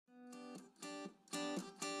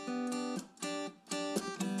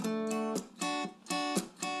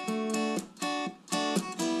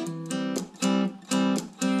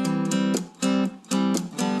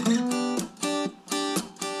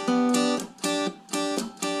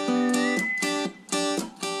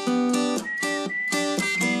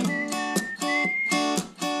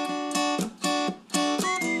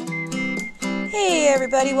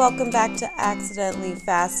everybody, welcome back to Accidentally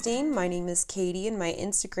Fasting. My name is Katie and my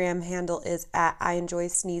Instagram handle is at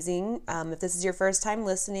 @IEnjoySneezing. If this is your first time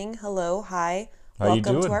listening, hello, hi, How you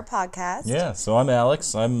welcome to doing? our podcast. Yeah, so I'm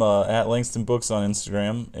Alex. I'm at Langston Books on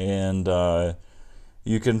Instagram, and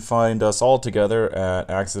you can find us all together at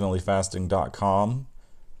accidentallyfasting.com.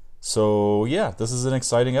 So yeah, this is an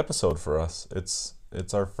exciting episode for us.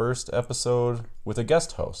 It's our first episode with a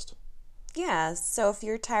guest host. Yeah, so if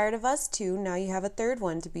you're tired of us too, now you have a third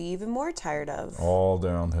one to be even more tired of. All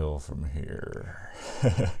downhill from here.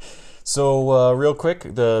 Real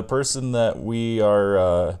quick, the person that we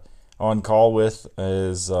are on call with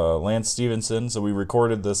is Lance Stevenson. So we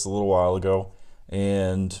recorded this a little while ago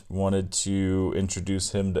and wanted to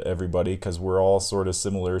introduce him to everybody because we're all sort of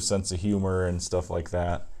similar sense of humor and stuff like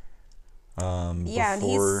that. Yeah, and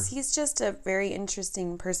he's just a very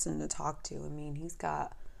interesting person to talk to. I mean, he's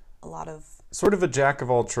got a lot of... Sort of a jack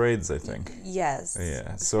of all trades, I think. Yes.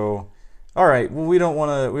 Yeah. So, all right. Well, we don't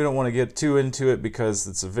want to get too into it because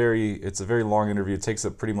it's a very long interview. It takes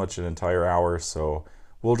up pretty much an entire hour. So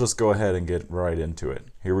we'll just go ahead and get right into it.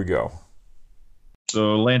 Here we go.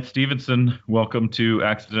 So Lance Stevenson, welcome to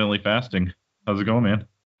Accidentally Fasting. How's it going, man?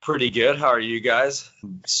 Pretty good. How are you guys?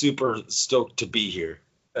 Super stoked to be here.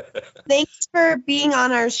 Thanks for being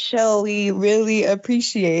on our show. We really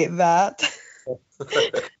appreciate that.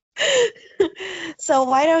 So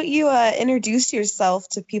why don't you introduce yourself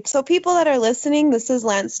to people? So people that are listening, this is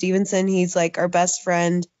Lance Stevenson. He's like our best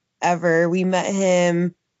friend ever. We met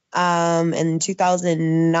him in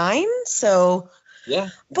 2009. So yeah,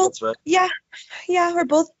 both, that's right. Yeah, we're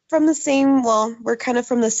both from the same. Well, we're kind of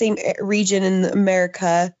from the same region in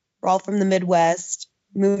America. We're all from the Midwest.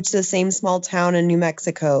 Moved to the same small town in New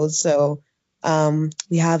Mexico. So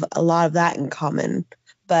we have a lot of that in common.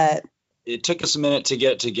 But it took us a minute to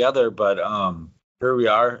get together, but here we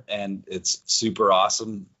are, and it's super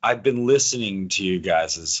awesome. I've been listening to you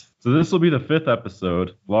guys'. So this will be the 5th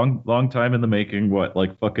episode. Long time in the making. What,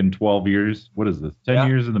 like fucking 12 years? What is this? 10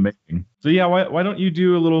 years in the making. So yeah, why don't you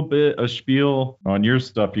do a little bit of spiel on your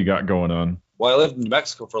stuff you got going on? Well, I lived in New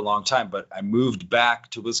Mexico for a long time, but I moved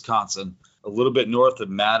back to Wisconsin, a little bit north of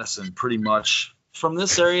Madison, pretty much. From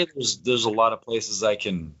this area, there's a lot of places I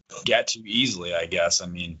can get to easily, I guess. I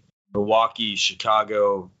mean, Milwaukee,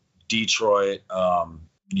 Chicago, Detroit.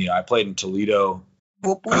 I played in Toledo a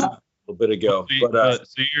little bit ago.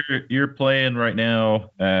 So you're playing right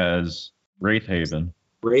now as Wraith Haven.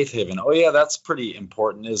 Wraith Haven. Oh yeah, that's pretty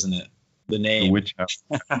important, isn't it? The name. The Witch House.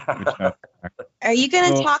 Are you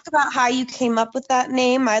going to talk about how you came up with that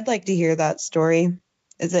name? I'd like to hear that story.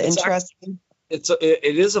 Is it interesting?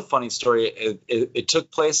 It is a funny story. It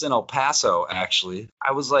took place in El Paso, actually.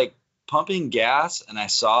 I was like pumping gas and I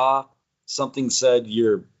saw something said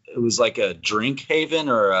it was like a drink haven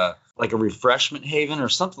or like a refreshment haven or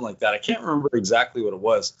something like that. I can't remember exactly what it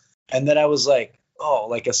was. And then I was like, oh,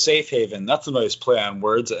 like a safe haven. That's a nice play on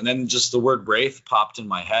words. And then just the word Wraith popped in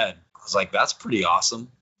my head. I was like, that's pretty awesome.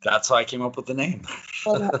 That's how I came up with the name.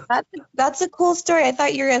 Well, that's a cool story. I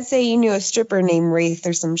thought you were going to say you knew a stripper named Wraith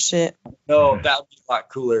or some shit. No, that would be a lot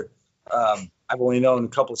cooler. I've only known a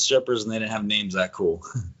couple strippers and they didn't have names that cool.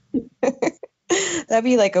 That'd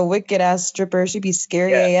be like a wicked ass stripper. She'd be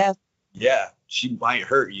scary AF. Yeah, she might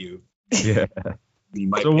hurt you. Yeah.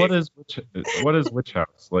 So what is Witch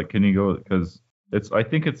House? Like, can you go, because I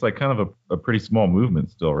think it's like kind of a pretty small movement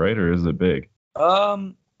still, right? Or is it big?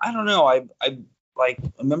 I don't know. I like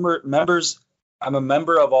members. I'm a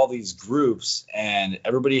member of all these groups, and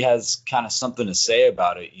everybody has kind of something to say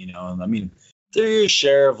about it, you know. And I mean, there's a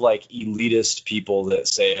share of like elitist people that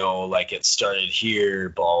say, "Oh, like it started here,"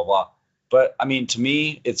 blah blah blah. But I mean, to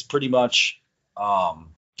me, it's pretty much. To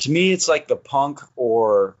me, it's like the punk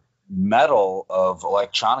or metal of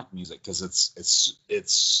electronic music because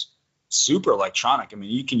it's super electronic. I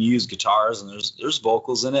mean, you can use guitars and there's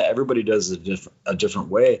vocals in it. Everybody does it a different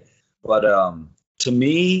way, but to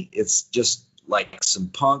me, it's just like some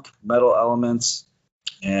punk metal elements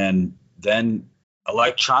and then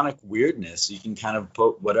electronic weirdness. You can kind of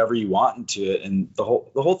put whatever you want into it, and the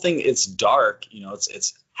whole thing. It's dark, you know.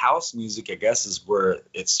 It's house music, I guess, is where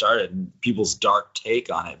it started, and people's dark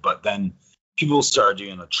take on it. But then people started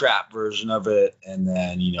doing a trap version of it, and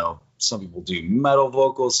then some people do metal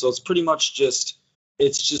vocals. So it's pretty much just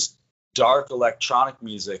dark electronic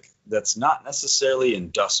music that's not necessarily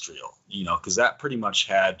industrial, because that pretty much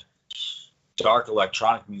had dark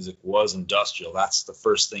electronic music was industrial. That's the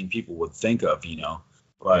first thing people would think of,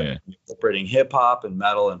 but incorporating hip hop and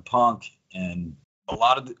metal and punk, and a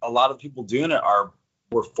lot of people doing it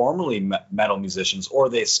were formerly metal musicians, or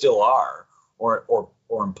they still are, or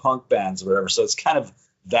in punk bands or whatever. So it's kind of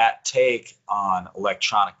that take on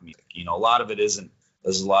electronic music. You know, a lot of it isn't.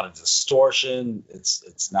 There's a lot of distortion.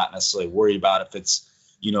 It's not necessarily worried about if it's,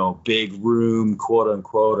 you know, big room, quote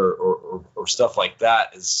unquote, or stuff like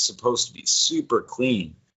that is supposed to be super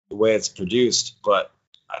clean the way it's produced. But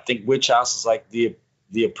I think Witch House is like the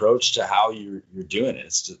approach to how you're doing it.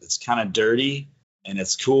 It's kind of dirty and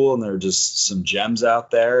it's cool, and there are just some gems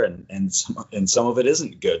out there, and some of it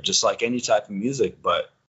isn't good, just like any type of music.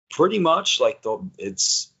 But pretty much like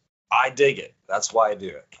I dig it. That's why I do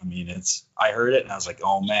it. I mean, I heard it and I was like,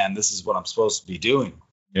 oh man, this is what I'm supposed to be doing.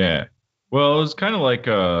 Yeah. Well, it was kind of like,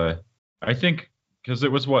 I think, because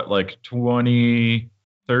it was like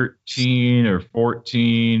 2013 or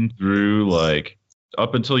 14 through like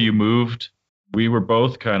up until you moved, we were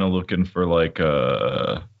both kind of looking for like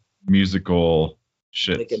musical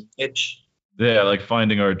shit. Like a niche. Yeah, like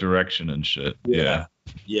finding our direction and shit. Yeah.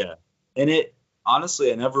 Yeah. And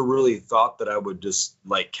honestly, I never really thought that I would just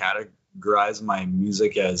like categorize my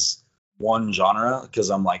music as one genre, because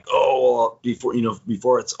I'm like,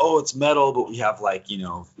 before it's metal, but we have like, you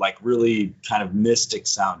know, like really kind of mystic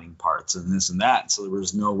sounding parts and this and that. So there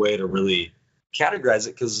was no way to really categorize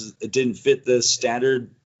it because it didn't fit the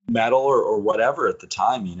standard metal or whatever at the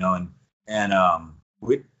time, you know.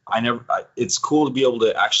 It's cool to be able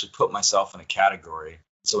to actually put myself in a category.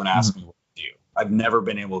 Someone asks me what to do. I've never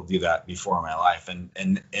been able to do that before in my life, and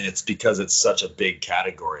it's because it's such a big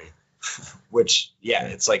category. Which, yeah,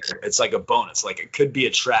 it's like a bonus. Like it could be a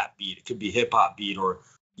trap beat, it could be hip hop beat, or,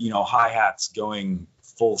 you know, hi-hats going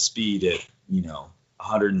full speed at, you know,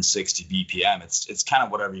 160 BPM. It's kind of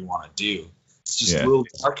whatever you want to do. It's just a little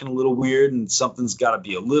dark and a little weird, and something's got to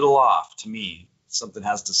be a little off to me. Something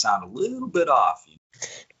has to sound a little bit off. You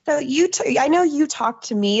know? So I know you talked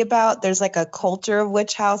to me about there's like a culture of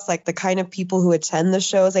Witch House, like the kind of people who attend the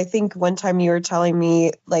shows. I think one time you were telling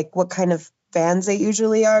me like what kind of fans they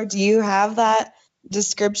usually are. Do you have that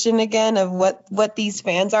description again of what these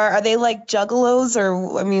fans are? Are they like juggalos,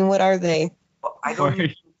 or I mean, what are they? I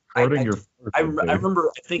don't. I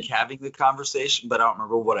remember, I think, having the conversation, but I don't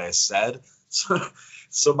remember what I said.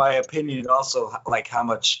 So my opinion also, like, how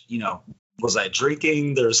much, you know, was I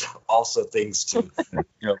drinking? There's also things to,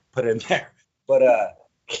 you know, put in there. But I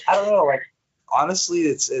don't know. Like, honestly,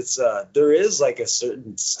 it's there is like a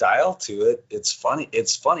certain style to it. It's funny.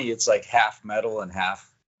 It's like half metal and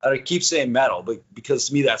half. I keep saying metal, but because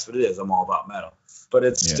to me that's what it is. I'm all about metal. But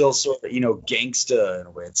it's still sort of, you know, gangsta in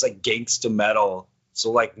a way. It's like gangsta metal.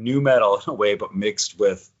 So like new metal in a way, but mixed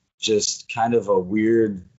with just kind of a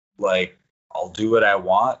weird, like, I'll do what I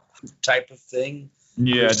want type of thing.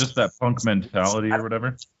 Yeah, just that punk mentality or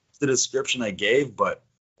whatever. The description I gave, but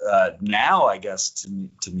now I guess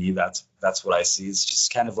to me that's what I see. It's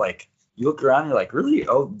just kind of like you look around, you're like, really?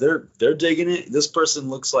 Oh, they're digging it. This person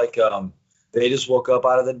looks like they just woke up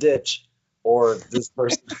out of the ditch, or this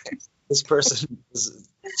person is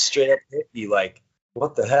straight up hippie. Like,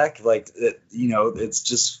 what the heck? Like, you know, it's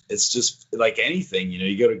just like anything. You know,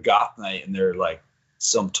 you go to goth night and they're like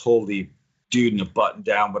some totally dude in a button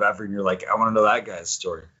down, whatever, and you're like, I want to know that guy's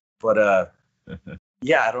story. But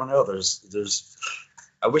yeah, I don't know. There's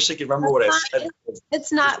I wish I could remember what I said.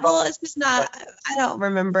 It's not, well, it's just not, I don't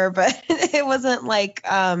remember, but it wasn't like,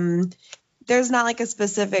 there's not like a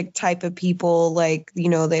specific type of people, like, you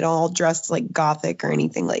know, they don't all dress like gothic or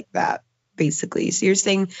anything like that, basically. So you're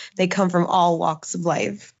saying they come from all walks of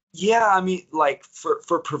life. Yeah, I mean, like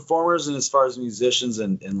for performers and as far as musicians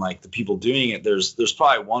and like the people doing it, there's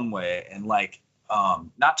probably one way, and like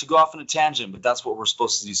not to go off on a tangent, but that's what we're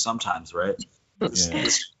supposed to do sometimes, right?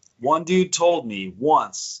 This one dude told me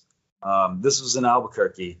once, this was in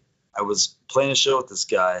Albuquerque, I was playing a show with this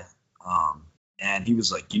guy, and he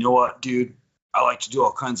was like, you know what, dude, I like to do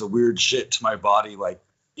all kinds of weird shit to my body, like,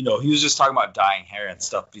 you know, he was just talking about dyeing hair and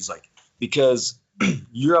stuff. He's like, because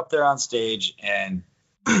you're up there on stage and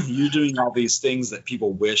you're doing all these things that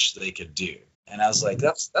people wish they could do. And I was like,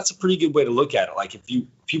 that's a pretty good way to look at it. Like, if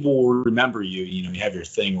people will remember you, you know, you have your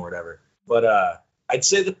thing or whatever. But I'd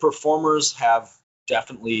say the performers have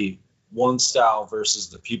definitely one style versus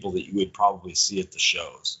the people that you would probably see at the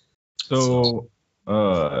shows. So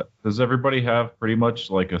does everybody have pretty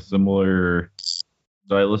much like a similar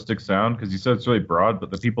stylistic sound? Because you said it's really broad,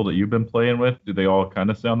 but the people that you've been playing with, do they all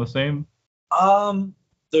kind of sound the same?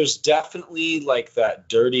 There's definitely like that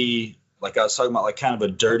dirty, like I was talking about, like kind of a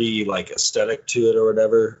dirty like aesthetic to it or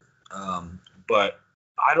whatever. But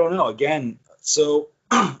I don't know. Again, so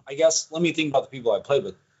I guess let me think about the people I played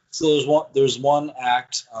with. So there's one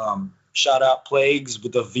act, shout out Plagues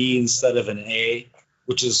with a V instead of an A,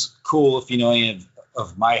 which is cool if you know any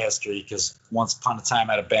of my history, because once upon a time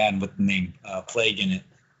I had a band with the name Plague in it.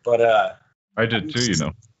 But I did too, you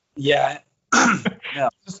know. Yeah. No.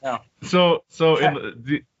 So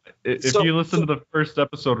if you listen to the first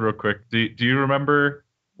episode real quick, do you remember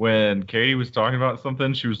when Katie was talking about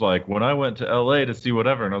something? She was like, when I went to LA to see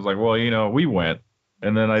whatever, and I was like, well, we went,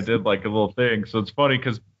 and then I did like a little thing. So it's funny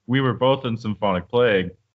because we were both in Symphonic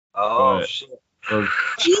Plague. Oh shit.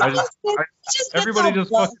 Everybody just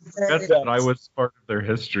fucking forgets that I was part of their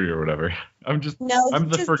history or whatever. I'm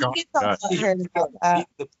the forgotten guy.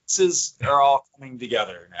 The pieces are all coming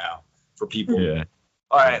together now for people. Yeah.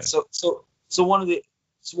 All right. Yeah. So one of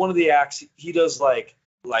the acts he does I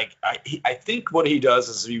think what he does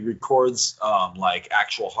is he records like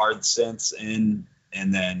actual hard synths in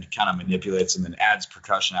and then kind of manipulates them and adds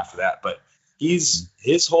percussion after that. But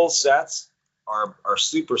his whole sets are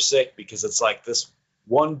super sick because it's like this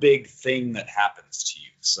one big thing that happens to you.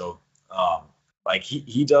 So like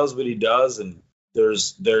he does what he does, and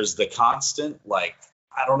there's the constant, like,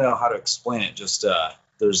 I don't know how to explain it, just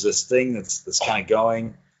there's this thing that's kind of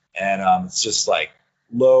going, and it's just like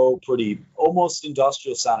low, pretty almost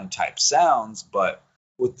industrial sounding type sounds, but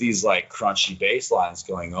with these like crunchy bass lines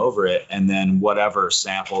going over it, and then whatever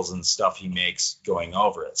samples and stuff he makes going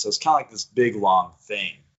over it. So it's kind of like this big long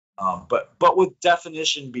thing, but with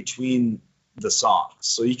definition between the songs,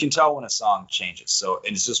 so you can tell when a song changes. So,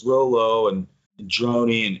 and it's just real low and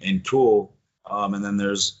drony and cool. And then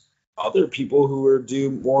there's other people who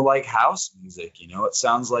do more like house music. It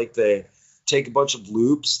sounds like they take a bunch of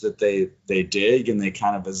loops that they dig, and they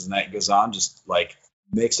kind of, as the night goes on, just like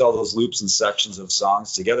mix all those loops and sections of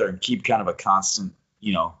songs together and keep kind of a constant,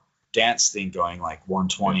 dance thing going, like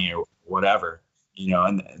 120 or whatever,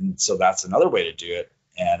 and so that's another way to do it.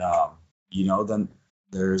 And, then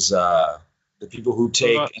there's the people who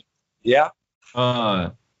take,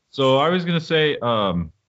 So I was going to say,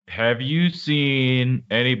 have you seen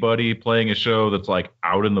anybody playing a show that's like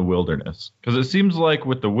out in the wilderness? Because it seems like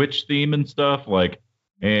with the witch theme and stuff, like,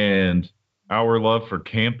 and our love for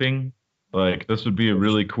camping, like this would be a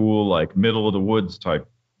really cool, like middle of the woods type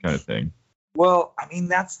kind of thing. Well, I mean,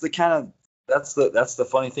 that's the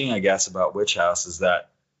funny thing, I guess, about Witch House is that,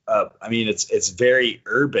 I mean, it's very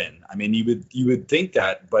urban. I mean, you would think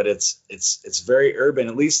that, but it's very urban,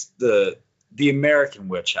 at least the American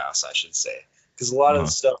Witch House, I should say. Because a lot of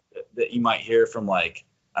the stuff that you might hear from, like,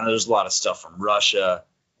 I know there's a lot of stuff from Russia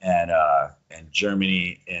and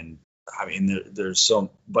Germany, and I mean there's some,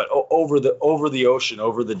 but over the ocean,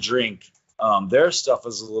 over the drink, their stuff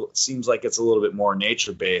seems like it's a little bit more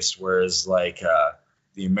nature based, whereas like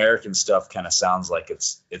the American stuff kind of sounds like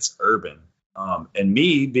it's urban. And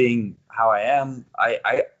me being how I am,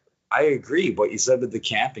 I agree what you said with the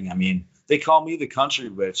camping. I mean, they call me the country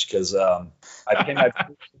witch because I pay my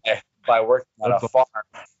by working on a farm.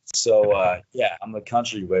 So yeah, I'm the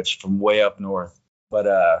country witch from way up north. But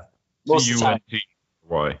most of the time,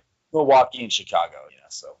 why? Milwaukee and Chicago,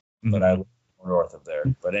 so but I live north of there.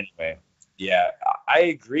 But anyway, yeah, I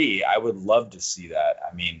agree. I would love to see that.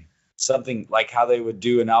 I mean, something like how they would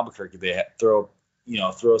do in Albuquerque. They throw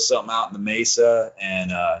something out in the mesa,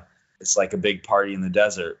 and it's like a big party in the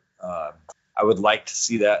desert. I would like to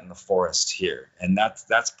see that in the forest here, and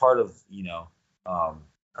that's part of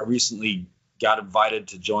I recently got invited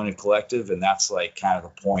to join a collective, and that's like kind of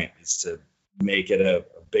the point, is to make it a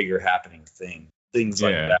bigger happening thing, things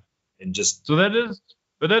like that, and just so that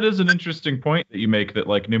is an interesting point that you make, that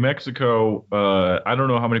like New Mexico, I don't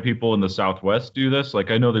know how many people in the Southwest do this.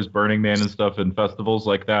 Like I know there's Burning Man and stuff and festivals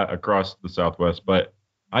like that across the Southwest, but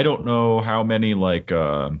I don't know how many like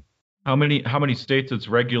how many states it's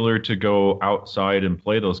regular to go outside and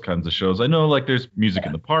play those kinds of shows. I know like there's music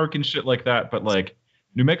in the park and shit like that, but like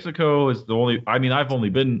New Mexico is the only, I mean, I've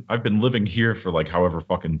been living here for like however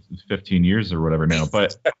fucking 15 years or whatever now,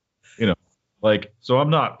 but like, so I'm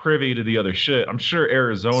not privy to the other shit. I'm sure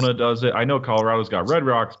Arizona does it. I know Colorado's got Red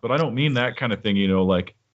Rocks, but I don't mean that kind of thing,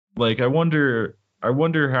 like I wonder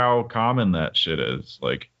how common that shit is.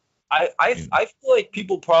 Like, I feel like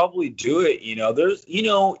people probably do it. There's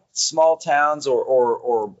small towns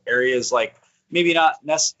or areas, like maybe not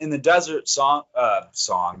in the desert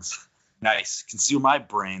songs. Nice. Can see where my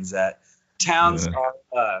brain's at. Towns are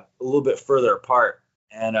a little bit further apart,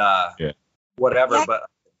 and whatever. Yeah. But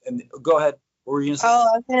go ahead. What were you gonna say? Oh,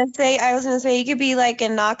 I was gonna say you could be like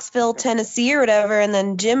in Knoxville, Tennessee, or whatever, and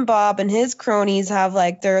then Jim Bob and his cronies have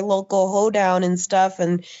like their local hoedown and stuff,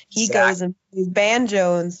 and he goes and plays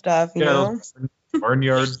banjo and stuff. You know,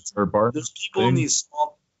 barnyards or bar. There's people in these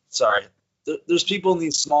small. Sorry, there's people in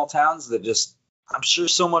these small towns that just. I'm sure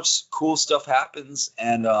so much cool stuff happens,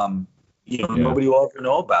 and nobody will ever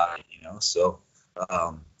know about it. So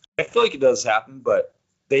I feel like it does happen, but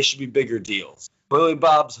they should be bigger deals. Billy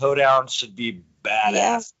Bob's Hoedown should be badass.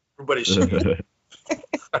 Yeah. Everybody should be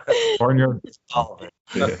Barnyard. all of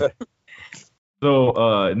it.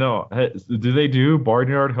 So, no, do they do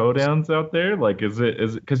barnyard hoedowns out there? Like, is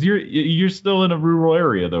it because you're still in a rural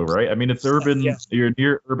area though, right? I mean, it's urban. Yeah. You're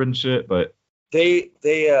near urban shit, but They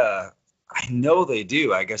I know they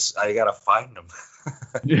do. I guess I gotta find them.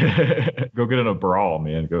 go get in a brawl,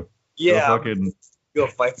 man. Go Yeah, fucking go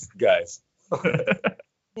fight some guys.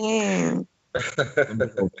 Damn. some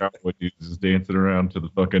little cowboy dudes just dancing around to the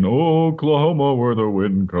fucking Oklahoma where the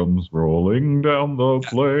wind comes rolling down the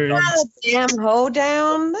plains. Not a damn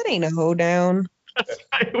hoedown. That ain't a hoedown.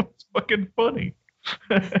 It was fucking funny.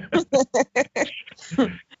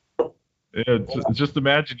 Yeah, just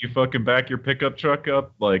imagine you fucking back your pickup truck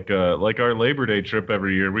up like our Labor Day trip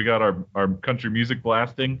every year. We got our country music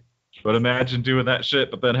blasting, but imagine doing that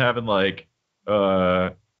shit, but then having like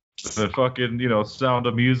the fucking Sound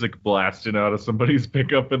of Music blasting out of somebody's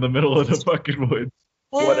pickup in the middle of the fucking woods.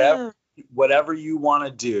 Whatever you want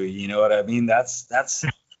to do, you know what I mean? That's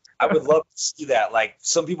I would love to see that. Like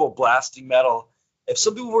some people blasting metal. If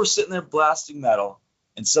some people were sitting there blasting metal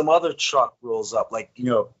and some other truck rolls up, like,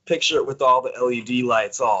 picture it with all the LED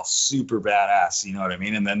lights, all super badass, you know what I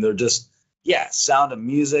mean? And then they're just, Sound of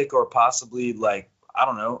Music, or possibly like, I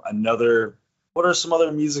don't know, what are some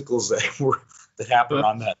other musicals that happened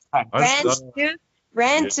around that time?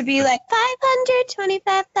 Rent to be like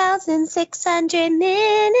 525,600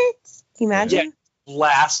 minutes. Can you imagine? Yeah,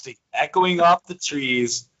 blasting, echoing off the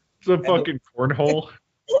trees. It's a fucking cornhole.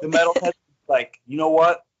 The metalhead, like, you know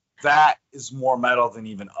what? That is more metal than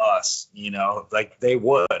even us, like they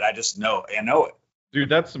would. I know it. Dude,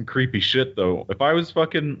 that's some creepy shit though. If I was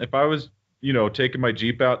taking my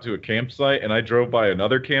Jeep out to a campsite and I drove by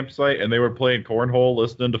another campsite and they were playing cornhole,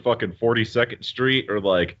 listening to fucking 42nd Street or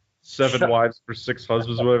like Seven Wives for Six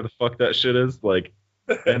Husbands, whatever the fuck that shit is, like,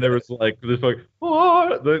 and there was like this fucking,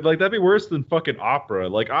 like that'd be worse than fucking opera.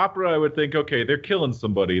 Like opera, I would think, okay, they're killing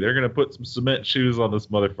somebody. They're gonna put some cement shoes on this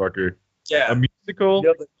motherfucker. Yeah. A musical?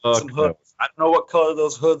 Some hoods. I don't know what color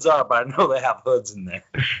those hoods are, but I know they have hoods in there.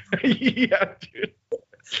 Yeah, dude.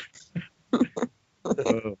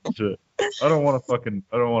 Oh, shit. I don't want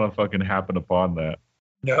to fucking happen upon that.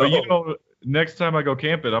 No. But next time I go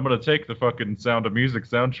camping, I'm gonna take the fucking Sound of Music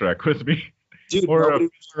soundtrack with me. Dude,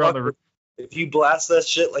 if you blast that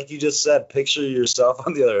shit like you just said, picture yourself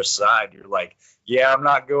on the other side. You're like, yeah, I'm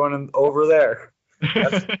not going over there.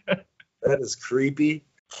 That is creepy.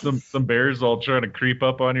 Some bears all trying to creep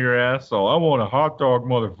up on your ass. So I want a hot dog,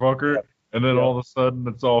 motherfucker. Yeah. And then all of a sudden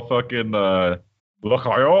it's all fucking L'chaim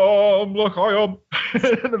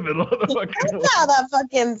in the middle of the fucking. That's how that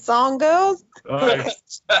fucking song goes.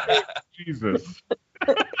 Jesus.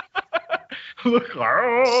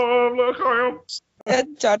 L'chaim.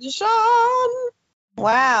 Tradition.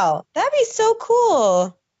 Wow, that'd be so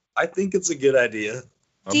cool. I think it's a good idea.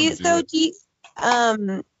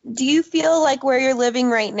 Do you feel like where you're living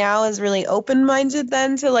right now is really open-minded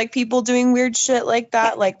then to like people doing weird shit like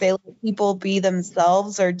that? Like they let people be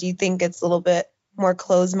themselves, or do you think it's a little bit more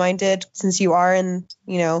closed-minded since you are in,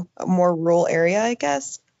 a more rural area, I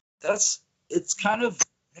guess? That's a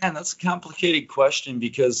complicated question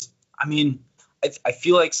because, I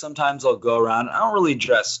feel like sometimes I'll go around. I don't really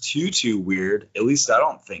dress too weird. At least I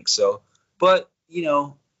don't think so. But, a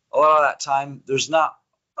lot of that time, there's not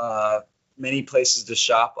many places to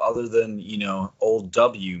shop other than, Old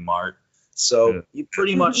W Mart. So you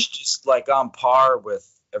pretty much just like on par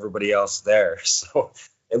with everybody else there. So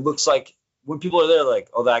it looks like when people are there, like,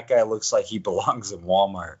 oh, that guy looks like he belongs in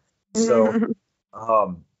Walmart. So,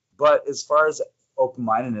 but as far as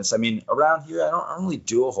open-mindedness, around here, I don't really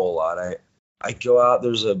do a whole lot. I go out,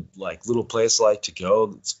 there's a little place I like to go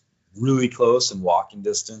that's really close and walking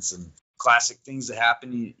distance, and classic things that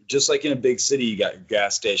happen. Just like in a big city, you got your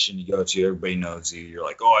gas station you go to, everybody knows you. You're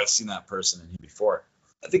like, oh, I've seen that person in here before.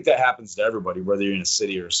 I think that happens to everybody, whether you're in a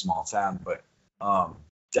city or a small town. But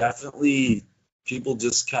definitely people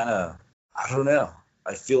just kind of, I don't know.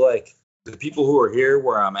 I feel like the people who are here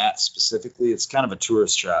where I'm at specifically, it's kind of a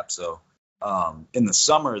tourist trap. So in the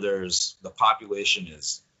summer, the population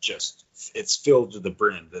is just, it's filled to the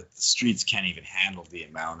brim. The streets can't even handle the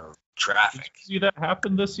amount of traffic. Did you see that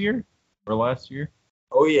happen this year or last year?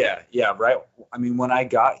 Oh, yeah, right. When I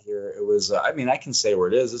got here, it was, I can say where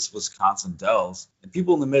it is. It's Wisconsin Dells. And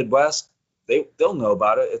people in the Midwest, they'll know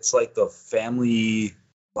about it. It's like the family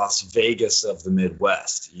Las Vegas of the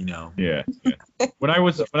Midwest, Yeah. When I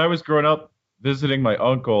was growing up visiting my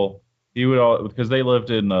uncle, he would because they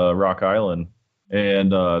lived in Rock Island,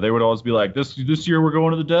 and they would always be like, this year we're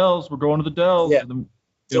going to the Dells. We're going to the Dells. Yeah.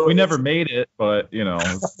 So we it's- never made it, but it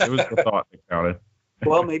was the thought that counted.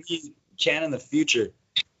 Well, maybe you can in the future.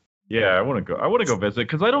 Yeah, I want to go. I want to go visit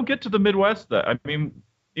because I don't get to the Midwest. I mean,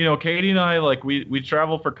 Katie and I we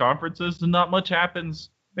travel for conferences and not much happens.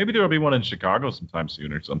 Maybe there will be one in Chicago sometime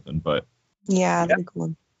soon or something. But Yeah, that'd be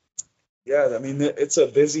cool. Yeah, I mean, it's a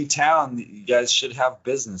busy town. You guys should have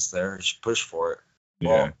business there. You should push for it. yeah,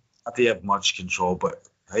 Well, not that you have much control, but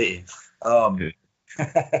hey.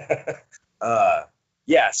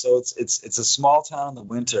 Yeah, so it's a small town in the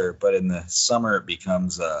winter, but in the summer it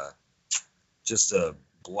becomes just a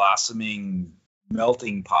blossoming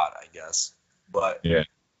melting pot, I guess. But yeah.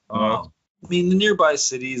 I mean, the nearby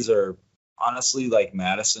cities are honestly like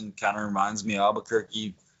Madison. Kind of reminds me of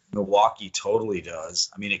Albuquerque. Milwaukee totally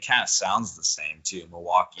does. I mean, it kind of sounds the same too.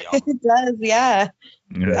 Milwaukee, Albuquerque. It does, yeah.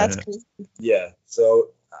 Yeah. That's cool. Yeah. So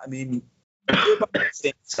I mean, they're about the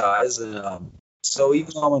same size, and so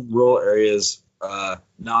even though I'm in rural areas,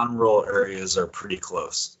 non-rural areas are pretty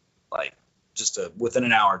close, like just within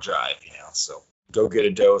an hour drive. So go get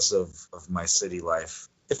a dose of my city life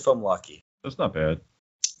if I'm lucky. That's not bad.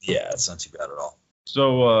 Yeah, it's not too bad at all.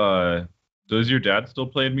 So, does your dad still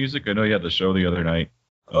play music? I know you had the show the other night.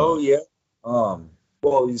 Oh yeah.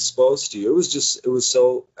 Well, he's supposed to. It was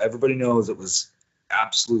so everybody knows it was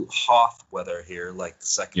absolute Hoth weather here, like the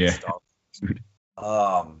second Yeah. stop.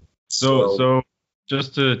 So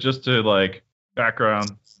just to like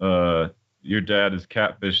background, your dad is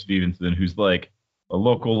Catfish Stevenson, who's like a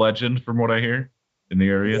local legend from what I hear in the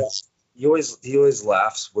area. Yes. He always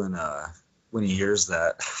laughs when he hears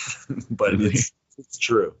that, but it's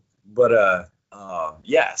true. But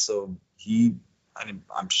yeah. So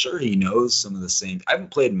I'm sure he knows some of the same. I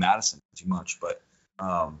haven't played in Madison too much, but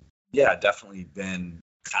yeah, definitely been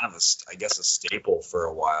kind of a staple for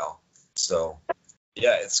a while. So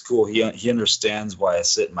yeah, it's cool. He understands why I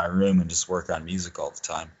sit in my room and just work on music all the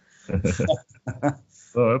time.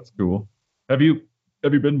 Oh, that's cool. Have you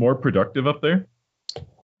been more productive up there?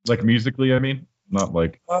 Like musically, I mean, not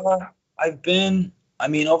like. I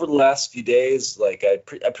mean, over the last few days, like I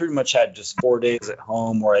pretty much had just 4 days at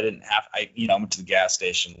home where I didn't have. I went to the gas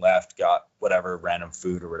station, left, got whatever random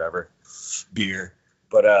food or whatever, beer.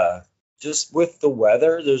 But just with the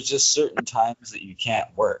weather, there's just certain times that you can't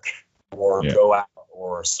work or go out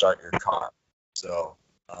or start your car. So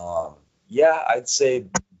yeah, I'd say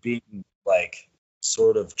being like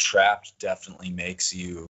sort of trapped definitely makes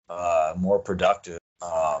you more productive.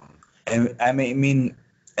 And I mean.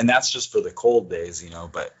 And that's just for the cold days,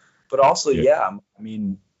 but also, yeah, I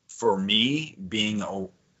mean, for me, being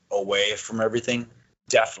away from everything,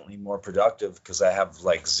 definitely more productive because I have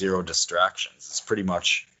like zero distractions. It's pretty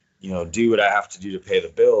much, do what I have to do to pay the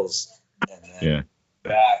bills and then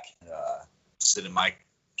back, sit in my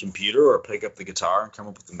computer or pick up the guitar and come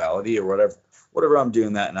up with the melody or whatever I'm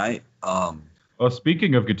doing that night.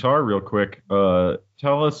 Speaking of guitar, real quick,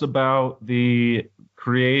 tell us about the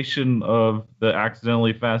creation of the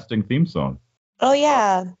Accidentally Fasting theme song. Oh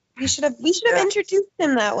yeah, we should have introduced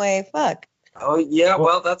him that way. Fuck. Oh yeah,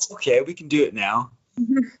 well that's okay. We can do it now.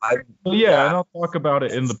 And I'll talk about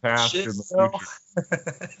it in the past or the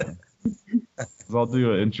future. 'Cause I'll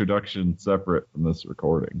do an introduction separate from this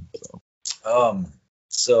recording.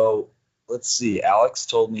 So let's see. Alex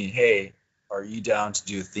told me, "Hey, are you down to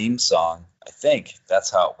do a theme song?" I think that's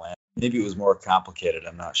how it went. Maybe it was more complicated.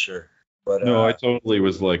 I'm not sure. But no, I totally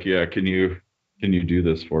was like, yeah, can you do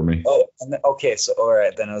this for me? Oh, okay. So all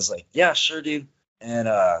right, then I was like, yeah, sure, dude. And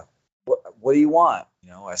what do you want?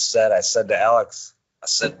 I said to Alex,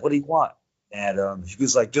 what do you want? And he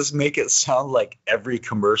was like, just make it sound like every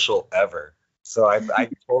commercial ever. So I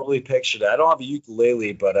totally pictured it. I don't have a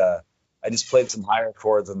ukulele, but I just played some higher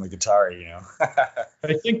chords on the guitar.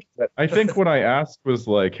 I think what I asked was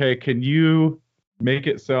like, hey, can you make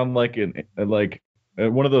it sound like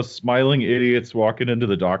one of those smiling idiots walking into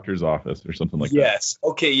the doctor's office or something like that? Yes.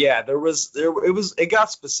 Okay. Yeah. It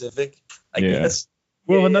got specific, I guess.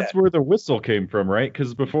 Well, and that's where the whistle came from, right?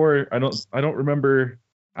 Because before, I don't remember.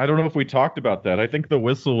 I don't know if we talked about that. I think the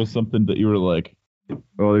whistle was something that you were like,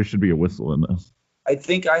 oh, there should be a whistle in this. I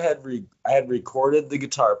think I had recorded the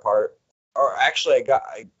guitar part, or actually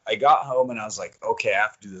I got home and I was like, okay, I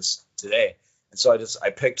have to do this today. And so I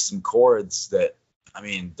picked some chords that, I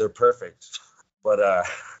mean, they're perfect, but I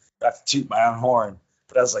have to toot my own horn.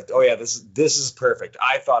 But I was like, oh yeah, this is perfect.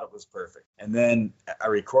 I thought it was perfect. And then I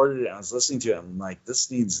recorded it and I was listening to it. And I'm like,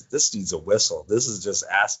 this needs a whistle. This is just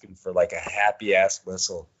asking for like a happy ass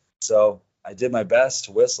whistle. So I did my best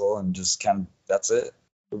to whistle and just kind of, that's it.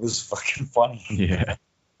 It was fucking funny. Yeah.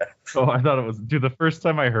 Oh, I thought it was, dude, the first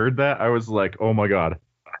time I heard that, I was like, oh my God,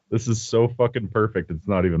 This is so fucking perfect. It's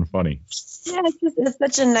not even funny. Yeah, it's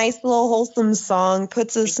such a nice little wholesome song.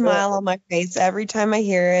 Puts a smile on my face every time I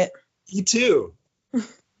hear it. Me too. Yeah,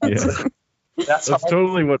 That's that's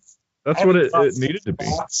totally what. That's what it needed to be.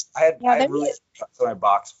 I Yeah, had really to my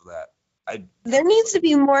box for that. There needs to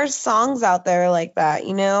be more songs out there like that,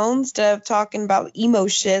 you know, instead of talking about emo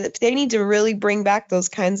shit. They need to really bring back those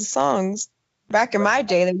kinds of songs. Back in my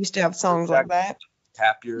day, they used to have songs like that.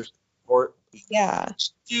 Happier or Yeah.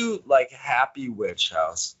 do like Happy Witch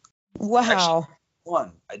House. Wow.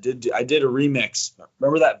 Actually, I did a remix.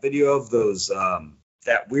 Remember that video of those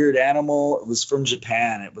that weird animal? It was from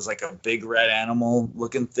Japan. It was like a big red animal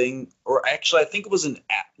looking thing. Or actually I think it was it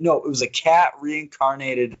was a cat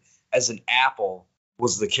reincarnated as an apple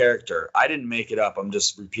was the character. I didn't make it up. I'm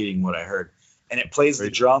just repeating what I heard. And it plays the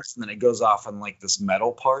drums and then it goes off on like this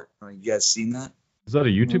metal part. You guys seen that? Is that a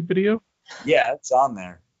YouTube video? Yeah, it's on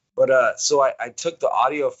there. But so I took the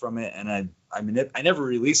audio from it and I never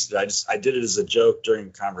released it. I did it as a joke during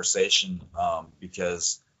a conversation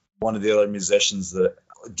because one of the other musicians, the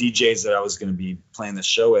DJs that I was going to be playing the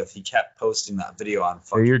show with, he kept posting that video on.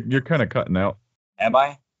 Hey, you're kind of cutting out. Am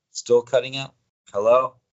I still cutting out?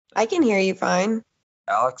 Hello, I can hear you fine.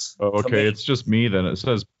 Alex. Oh, okay, it's just me then. It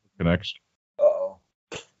says connection. Uh-oh.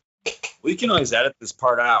 We can always edit this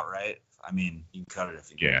part out, right? I mean, you can cut it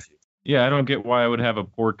if you want to. Yeah, I don't get why I would have a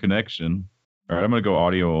poor connection. All right, I'm gonna go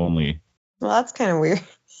audio only. Well, that's kind of weird.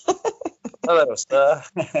 Hello, sir.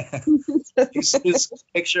 You see this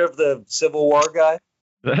picture of the Civil War guy?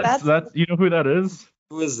 That's you know who that is?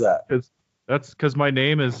 Who is that? That's because my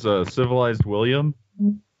name is Civilized William.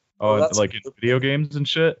 Oh, like in video games and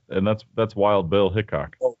shit, and that's Wild Bill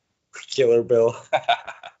Hickok. Oh, Killer Bill.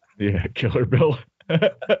 Yeah, Killer Bill.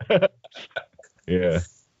 Yeah.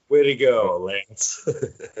 Way to go, Lance.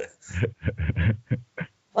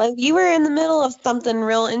 Well, you were in the middle of something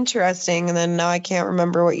real interesting, and then now I can't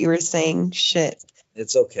remember what you were saying. Shit.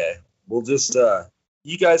 It's okay. We'll just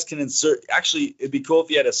you guys can insert. Actually, it'd be cool if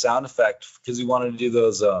you had a sound effect because we wanted to do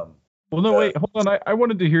those. Well, no, wait, hold on. I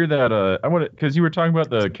wanted to hear that. I wanted because you were talking about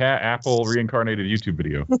the cat apple reincarnated YouTube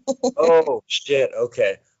video. Oh shit.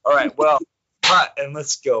 Okay. All right. Well, and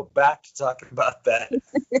let's go back to talking about that.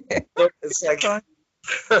 So it's like,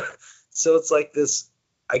 so it's like this.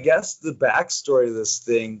 I guess the backstory of this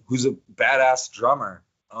thing. Who's a badass drummer?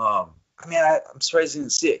 I mean, I'm surprised you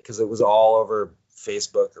didn't see it because it was all over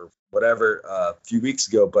Facebook or whatever a few weeks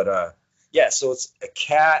ago. But yeah, so it's a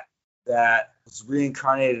cat that was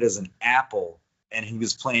reincarnated as an apple, and he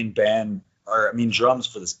was playing drums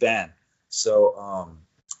for this band. So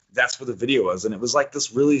that's what the video was, and it was like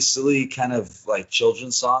this really silly kind of like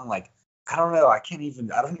children's song. Like I don't know, I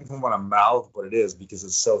don't even want to mouth what it is because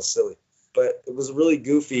it's so silly. But it was really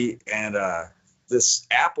goofy, and this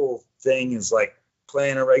apple thing is like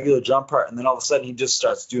playing a regular drum part, and then all of a sudden he just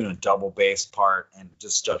starts doing a double bass part and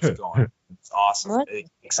just starts going. It's awesome. What it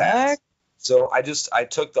makes sense. So I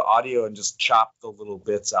took the audio and just chopped the little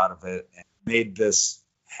bits out of it and made this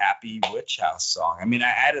Happy Witch House song. I mean,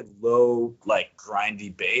 I added low, like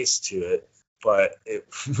grindy bass to it, but it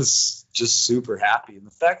was just super happy. And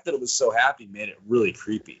the fact that it was so happy made it really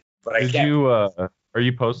creepy. But Are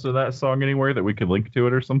you posting that song anywhere that we could link to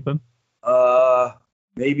it or something?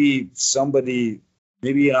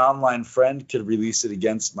 Maybe an online friend could release it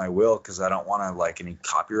against my will because I don't want to like any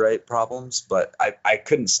copyright problems. But I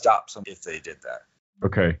couldn't stop some if they did that.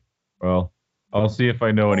 Okay, well, I'll see if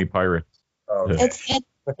I know any pirates. Okay.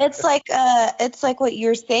 It's like what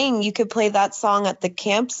you're saying. You could play that song at the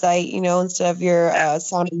campsite, you know, instead of your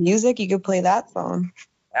Sound of Music. You could play that song.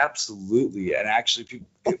 Absolutely, and actually,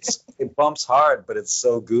 it bumps hard, but it's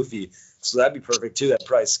so goofy. So that'd be perfect too. That'd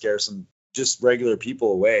probably scare some just regular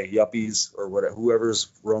people away, yuppies or whatever, whoever's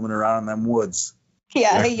roaming around in them woods.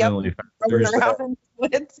 Yeah, Definitely. roaming around in the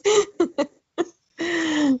woods.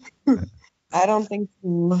 I don't think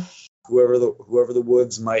so. Whoever the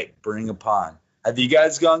woods might bring upon. Have you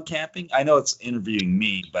guys gone camping? I know it's interviewing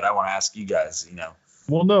me, but I want to ask you guys. You know.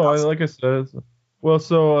 Well, no, like I said. Well,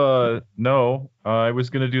 so no, I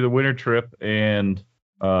was gonna do the winter trip, and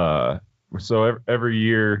so every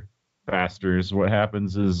year, pastors, what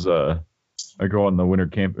happens is I go on the winter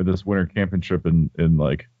camping trip in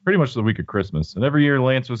like pretty much the week of Christmas, and every year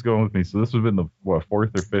Lance was going with me, so this was been the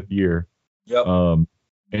fourth or fifth year. Yep.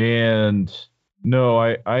 And no,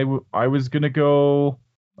 I was gonna go,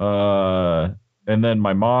 and then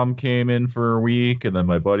my mom came in for a week, and then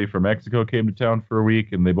my buddy from Mexico came to town for a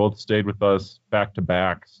week, and they both stayed with us back to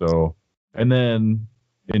back. So, and then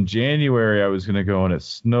in January I was gonna go, and it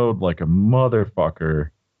snowed like a motherfucker,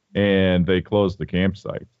 and they closed the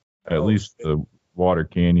campsite. At least the Water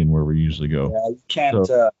Canyon where we usually go. Yeah, you can't.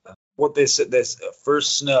 What they said, this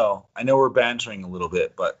first snow. I know we're bantering a little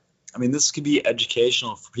bit, but I mean, this could be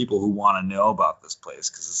educational for people who want to know about this place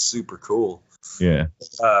because it's super cool. Yeah.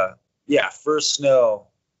 Yeah, first snow,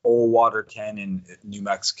 Old Water Canyon, New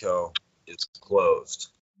Mexico is closed.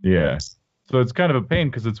 Yeah. So it's kind of a pain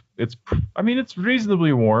because it's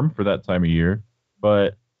reasonably warm for that time of year,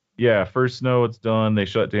 but yeah, first snow, it's done. They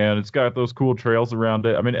shut down. It's got those cool trails around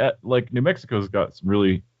it. I mean, like New Mexico's got some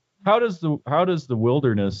really. How does the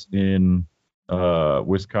wilderness in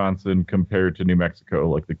Wisconsin compare to New Mexico?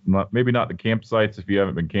 Like maybe not the campsites if you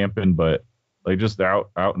haven't been camping, but like just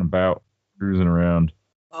out and about cruising around.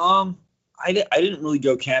 I didn't really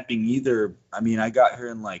go camping either. I mean, I got here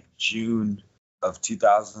in like June of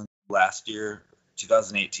 2000 last year,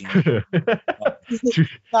 2018. 2000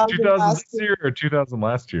 this year or 2000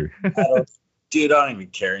 last year? I don't even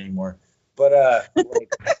care anymore. But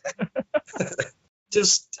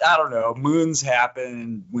just I don't know. Moons happen,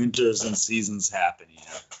 and winters and seasons happen, you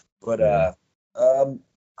know. But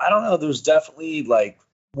I don't know. There's definitely like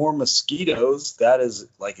more mosquitoes. That is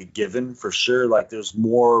like a given for sure. Like there's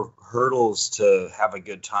more hurdles to have a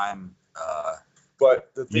good time.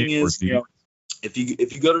 But the thing is, you know, if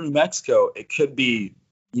you go to New Mexico, it could be,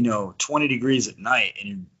 you know, 20 degrees at night and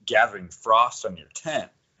you're gathering frost on your tent.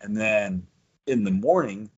 And then in the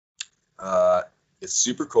morning, it's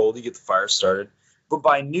super cold. You get the fire started. But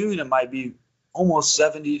by noon, it might be almost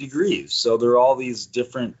 70 degrees. So there are all these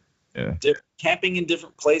different camping in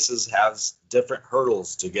different places has different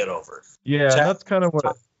hurdles to get over. Yeah, that's kind of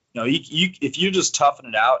what. You know, if you just toughing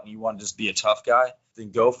it out and you want to just be a tough guy,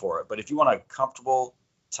 then go for it. But if you want a comfortable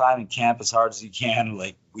time in camp as hard as you can,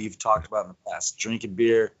 like we've talked about in the past, drinking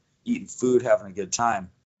beer, eating food, having a good time,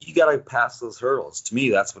 you got to pass those hurdles. To me,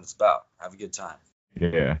 that's what it's about. Have a good time.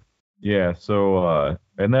 Yeah. So,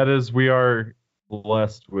 and that is, we are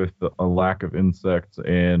blessed with a lack of insects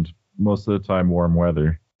and most of the time warm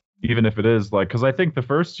weather. Even if it is like, because I think the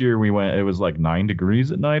first year we went, it was like 9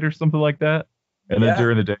 degrees at night or something like that. And then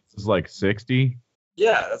during the day, it was like 60.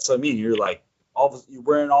 Yeah, that's what I mean. You're like, you're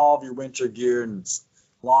wearing all of your winter gear and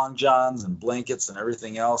long johns and blankets and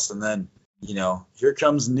everything else. And then, you know, here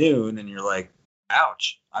comes noon and you're like,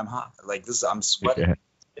 ouch, I'm hot. Like this, I'm sweating. Yeah.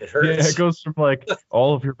 It hurts. Yeah, it goes from like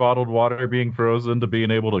all of your bottled water being frozen to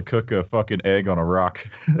being able to cook a fucking egg on a rock.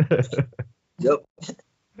 Yep.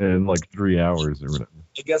 In like 3 hours or whatever.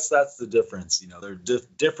 I guess that's the difference. You know, there are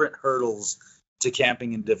different hurdles to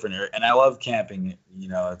camping in different areas. And I love camping. You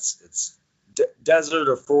know, it's desert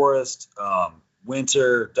or forest,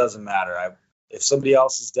 winter, doesn't matter. If somebody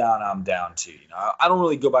else is down, I'm down too. You know, I don't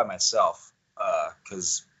really go by myself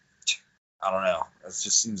because I don't know. That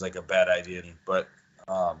just seems like a bad idea. But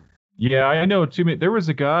yeah, I know too. There was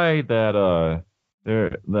a guy that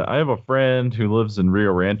I have a friend who lives in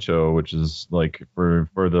Rio Rancho, which is like for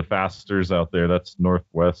the fasters out there, that's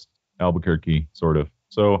northwest Albuquerque, sort of.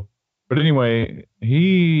 So, but anyway,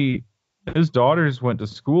 his daughters went to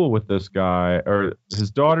school with this guy, or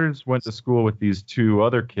his daughters went to school with these two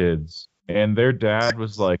other kids, and their dad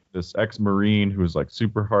was like this ex-Marine who's like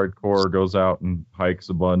super hardcore, goes out and hikes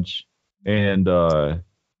a bunch, and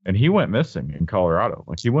he went missing in Colorado.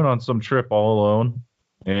 Like he went on some trip all alone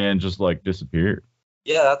and just like disappeared.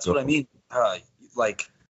 Yeah, that's what I mean. Like,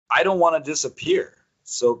 I don't want to disappear.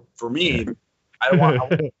 So for me, I don't want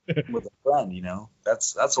to with a friend. You know,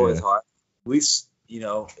 that's always hard. At least, you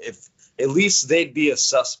know, if at least they'd be a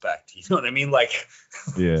suspect. You know what I mean? Like,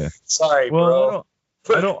 yeah. Sorry, bro.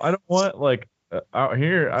 I don't want like out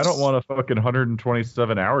here. I don't want a fucking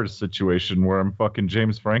 127 hours situation where I'm fucking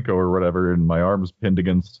James Franco or whatever, and my arm's pinned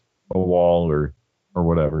against a wall or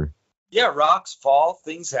whatever. Yeah, rocks fall,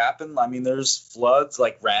 things happen. I mean, there's floods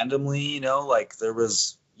like randomly, you know, like there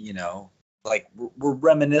was, you know, like we're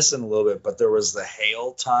reminiscing a little bit, but there was the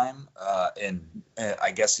hail time in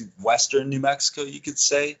I guess western New Mexico, you could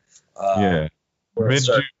say.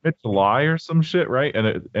 Mid-July or some shit, right?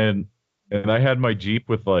 And I had my Jeep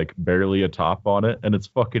with like barely a top on it, and it's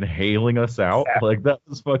fucking hailing us out. Yeah. Like that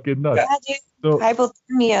was fucking nuts. Yeah, dude.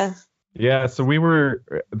 Hypothermia. Yeah, so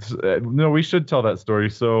we should tell that story.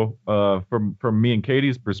 So from me and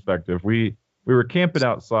Katie's perspective, we were camping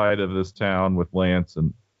outside of this town with Lance,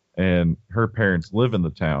 and her parents live in the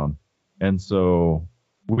town. And so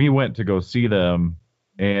we went to go see them,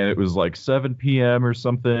 and it was like 7 p.m. or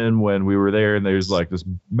something when we were there, and there's like this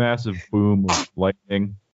massive boom of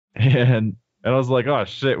lightning. And I was like, oh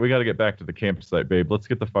shit, we got to get back to the campsite, babe. Let's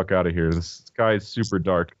get the fuck out of here. The sky is super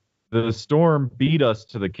dark. The storm beat us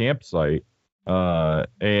to the campsite,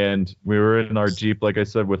 and we were in our Jeep, like I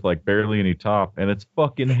said, with like barely any top, and it's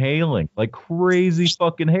fucking hailing, like crazy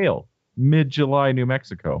fucking hail. mid-July, New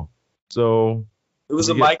Mexico. So It was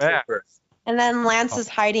a we get back. microburst. And then Lance is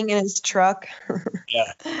hiding in his truck.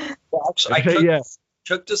 Yeah. Well, actually, I cooked, Yeah.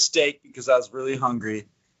 cooked a steak because I was really hungry,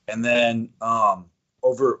 and then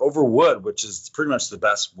over wood, which is pretty much the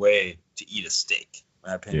best way to eat a steak, in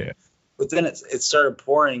my opinion. Yeah. But then it started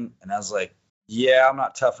pouring, and I was like, yeah, I'm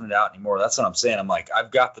not toughing it out anymore. That's what I'm saying. I'm like, I've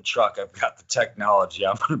got the truck, I've got the technology,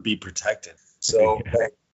 I'm gonna be protected. So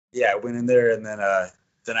I went in there, and then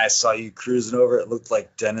I saw you cruising over. It looked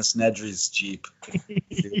like Dennis Nedry's Jeep.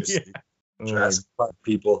 Seriously. Jurassic Park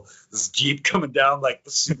people. This Jeep coming down like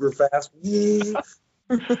super fast. Yeah,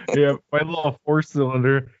 my little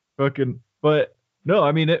 4-cylinder fucking. But no,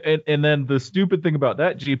 I mean, and then the stupid thing about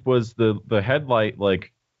that Jeep was the headlight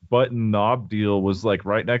like button knob deal was like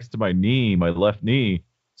right next to my knee, my left knee.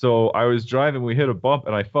 So I was driving, we hit a bump,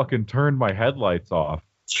 and I fucking turned my headlights off,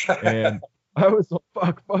 and I was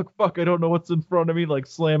fuck. I don't know what's in front of me, like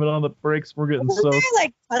slamming on the brakes. We're getting Were there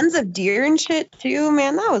like tons of deer and shit too,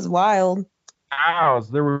 man? That was wild. cows.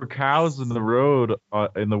 There were cows in the road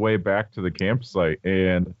in the way back to the campsite,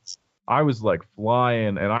 and I was like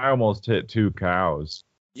flying, and I almost hit 2 cows.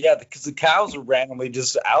 Yeah, because the cows are randomly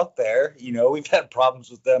just out there. You know, we've had problems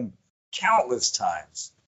with them countless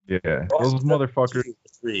times. Yeah, those motherfuckers. 2 or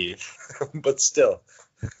 3, but still.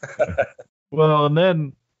 Well,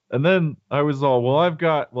 and then I was all, well, I've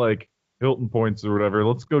got like Hilton points or whatever.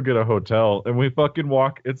 Let's go get a hotel, and we fucking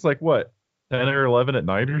walk. It's like what, 10 or 11 at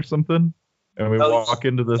night or something, and we walk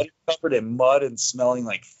into this. Covered in mud and smelling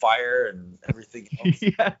like fire and everything else.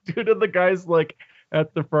 Yeah, dude, and the guy's like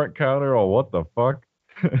at the front counter, oh, what the fuck?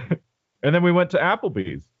 And then we went to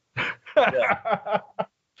Applebee's.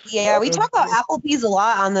 Yeah, we talk about Applebee's a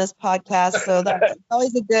lot on this podcast, so that's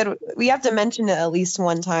always a good. We have to mention it at least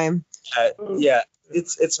one time. Yeah,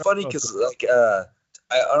 it's funny because like I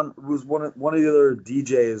was one of the other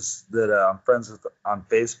DJs that I'm friends with on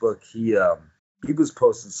Facebook. He was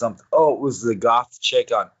posting something. Oh, it was the goth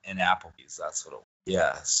chick in Applebee's. That's what it was.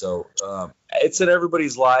 Yeah, so it's in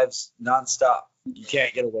everybody's lives nonstop. You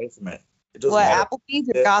can't get away from it. It doesn't matter. Applebee's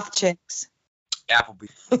or goth chicks?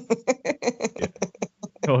 Applebee's.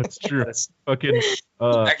 Oh, it's true. Fucking.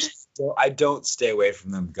 Actually, I don't stay away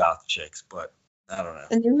from them goth chicks, but I don't know.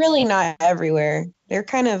 And they're really not everywhere. They're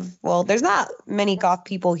kind of, well, there's not many goth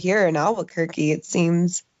people here in Albuquerque, it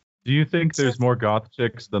seems. Do you think there's more goth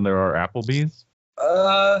chicks than there are Applebee's?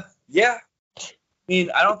 Yeah. I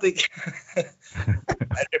mean, I don't think. In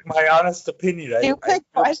my honest opinion, Stupid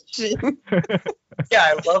question. Yeah,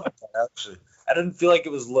 I love it actually. I didn't feel like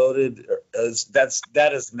it was loaded.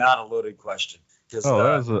 That is not a loaded question.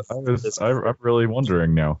 I'm really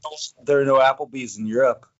wondering now. There are no Applebee's in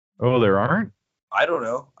Europe. Oh, there aren't? I don't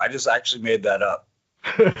know. I just actually made that up.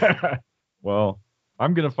 Well,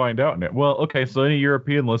 I'm gonna find out now. Well, okay, so any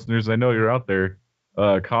European listeners, I know you're out there.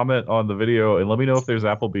 Comment on the video and let me know if there's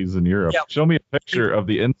Applebee's in Europe. Yeah. Show me a picture of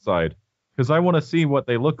the inside because I want to see what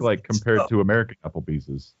they look like compared to American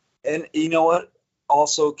Applebee's. And you know what?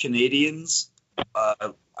 Also, Canadians,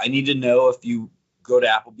 I need to know if you go to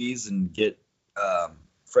Applebee's and get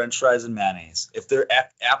French fries and mayonnaise. If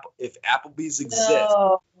if Applebee's exists,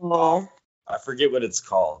 I forget what it's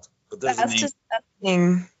called, but there's a name. That's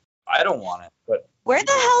disgusting. I don't want it, but where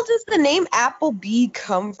the hell does the name Applebee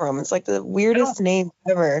come from? It's like the weirdest name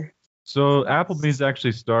ever. So Applebee's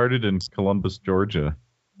actually started in Columbus, Georgia,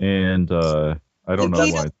 and I don't know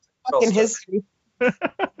why. Fucking history.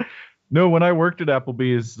 No, when I worked at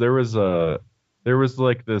Applebee's, there was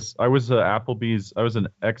like this. I was Applebee's. I was an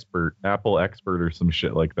Apple expert or some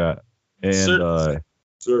shit like that. And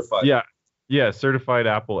certified. Yeah, certified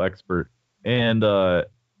Apple expert.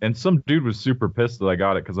 And some dude was super pissed that I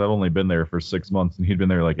got it because I've only been there for 6 months and he'd been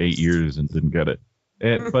there like 8 years and didn't get it.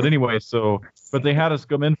 But anyway, but they had us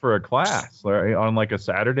come in for a class on like a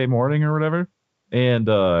Saturday morning or whatever. And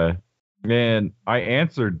I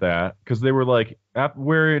answered that because they were like,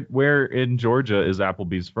 where in Georgia is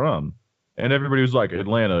Applebee's from? And everybody was like,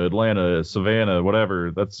 Atlanta, Savannah,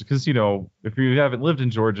 whatever. That's because, if you haven't lived in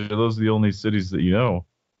Georgia, those are the only cities that you know.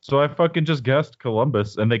 So I fucking just guessed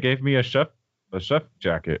Columbus, and they gave me a chef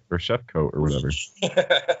jacket or chef coat or whatever.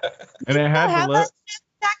 And I had to that chef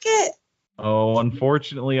jacket? Oh,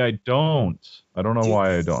 unfortunately, I don't. I don't know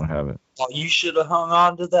why I don't have it. Well, you should have hung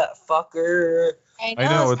on to that fucker. I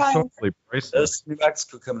know it's totally priceless. There's New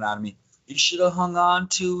Mexico coming out of me. You should have hung on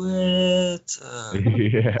to it.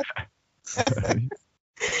 Yeah. So,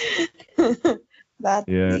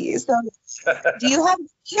 do you have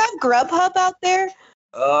Grubhub out there?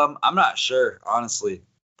 I'm not sure, honestly.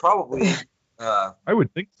 Probably. I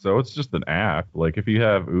would think so. It's just an app. Like if you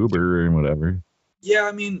have Uber and whatever. Yeah,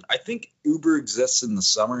 I mean, I think Uber exists in the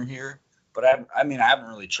summer here, but I mean, I haven't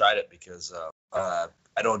really tried it because I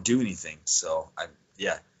don't do anything. So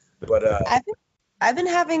yeah, but I've been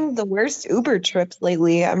having the worst Uber trips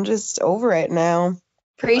lately. I'm just over it now.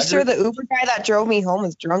 Pretty I sure heard- the Uber guy that drove me home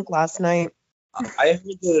was drunk last night. I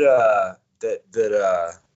heard that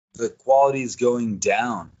the quality is going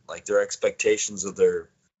down. Like their expectations of their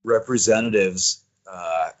representatives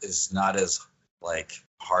is not as like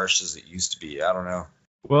harsh as it used to be. I don't know.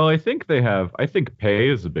 Well, I think pay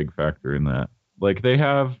is a big factor in that. Like they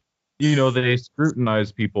have, they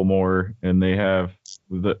scrutinize people more and they have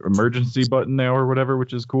the emergency button now or whatever,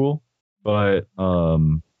 which is cool. But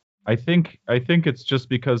I think it's just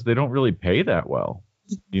because they don't really pay that well,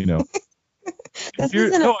 This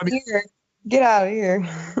isn't a beer. Get out of here.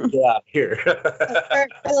 Yeah, here. For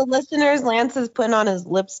the listeners, Lance is putting on his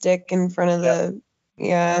lipstick in front of the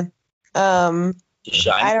Shiny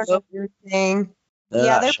I don't know stuff? what you're saying. They're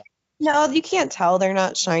Yeah, not they're shiny. no, you can't tell they're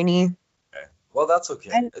not shiny. Okay. Well, that's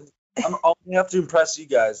okay. I'll have to impress you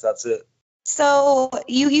guys. That's it. So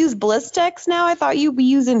you use Blistex now? I thought you'd be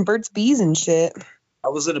using Burt's Bees and shit. I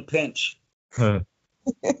was in a pinch.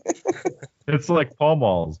 It's like Pall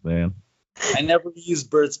Malls, man. I never used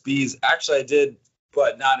Burt's Bees. Actually, I did,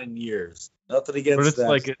 but not in years. Nothing against But it's them.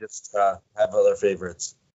 like just have other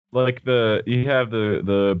favorites. Like you have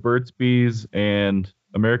the Burt's Bees and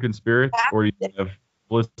American Spirits, or you have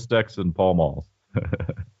Blistex and Pall Malls.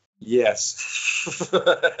 Yes.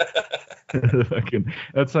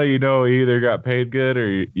 That's how you know you either got paid good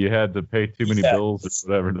or you had to pay too many Yeah. bills or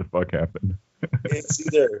whatever the fuck happened.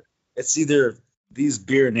 it's either these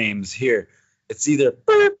beer names here. It's either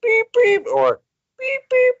beep beep beep or beep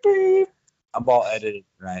beep beep. I'm all edited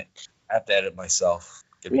tonight. I have to edit myself.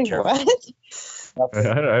 Gotta be careful. What?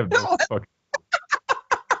 I have no fucking.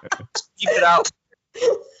 Keep it out.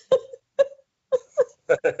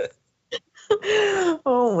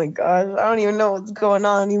 Oh my gosh, I don't even know what's going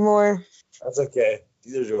on anymore. That's okay.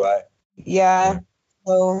 Neither do I. Yeah.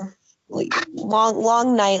 So like,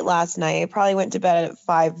 long night last night. I probably went to bed at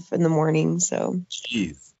 5 in the morning. So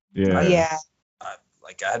Jeez. Yeah. yeah.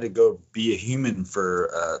 I had to go be a human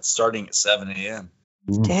for starting at 7 a.m.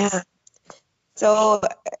 Damn. So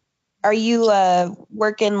are you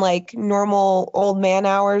working like normal old man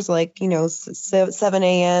hours, like 7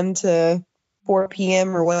 a.m. to 4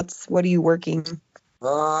 p.m. or what are you working?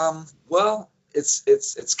 Well,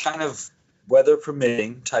 it's kind of weather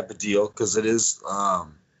permitting type of deal because it is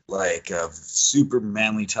like a super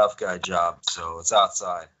manly tough guy job, so it's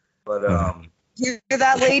outside. But Hear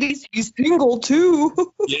that, ladies? He's single too.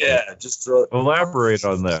 yeah, just throw. Elaborate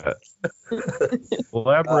on that.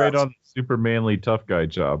 Elaborate on the super manly tough guy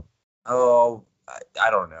job. Oh, I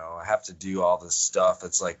don't know. I have to do all this stuff.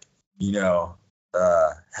 It's like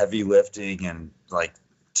heavy lifting and like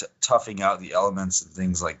toughing out the elements and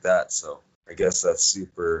things like that. So I guess that's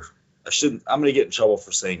super. I'm gonna get in trouble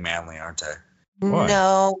for saying manly, aren't I? Why?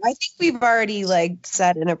 No, I think we've already like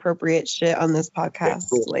said inappropriate shit on this podcast.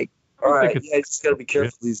 Cool. Like, All right, think yeah, you just gotta be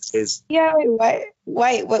careful these days. yeah,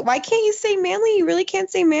 why can't you say manly? You really can't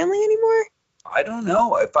say manly anymore? I don't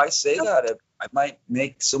know. If I say that, I might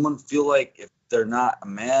make someone feel like if they're not a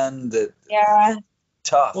man, that Yeah.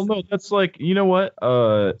 tough. Well, no, that's like, you know what?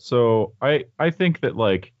 So I think that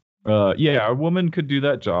like, yeah, a woman could do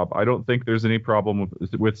that job. I don't think there's any problem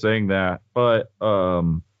with saying that. But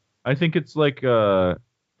I think it's like,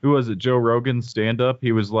 who was it? Joe Rogan's stand up.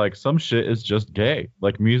 He was like, some shit is just gay.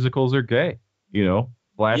 Like musicals are gay.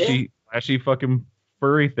 Flashy fucking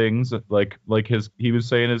furry things. Like he was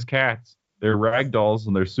saying his cats. They're rag dolls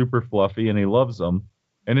and they're super fluffy and he loves them.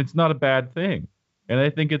 And it's not a bad thing. And I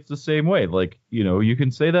think it's the same way. Like, you can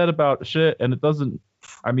say that about shit and it doesn't,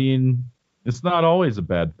 it's not always a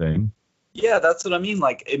bad thing. Yeah, that's what I mean.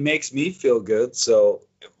 Like, it makes me feel good. So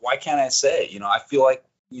why can't I say it? I feel like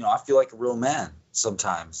a real man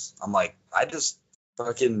sometimes. I'm like, I just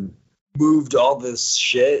fucking moved all this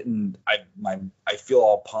shit and I feel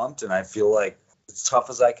all pumped and I feel like as tough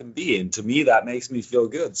as I can be. And to me, that makes me feel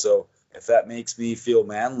good. So if that makes me feel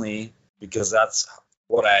manly, because that's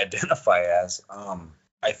what I identify as,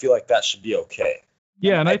 I feel like that should be okay.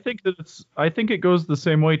 Yeah, and I think it goes the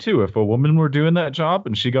same way too. If a woman were doing that job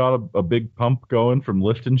and she got a big pump going from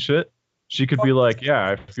lifting shit, she could be like, yeah,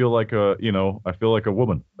 I feel like a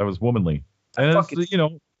woman. That was womanly. And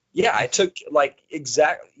Yeah, I took like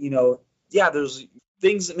exactly, yeah, there's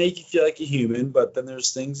things that make you feel like a human, but then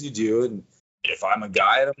there's things you do. And if I'm a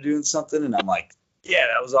guy and I'm doing something and I'm like, yeah,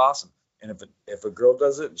 that was awesome. And if a girl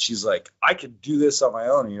does it and she's like, I could do this on my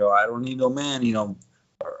own, I don't need no man,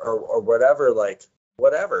 or whatever, like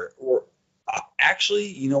whatever. Or actually,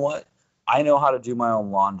 you know what? I know how to do my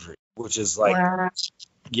own laundry, which is like, Wow.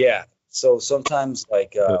 yeah. So sometimes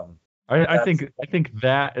like, I think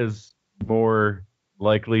that is more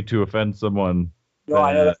likely to offend someone. no,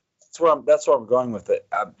 I know that's where I'm going with it.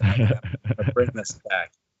 I'm bring this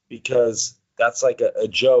back because that's like a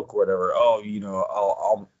joke or whatever.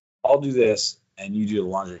 Oh, I'll do this and you do the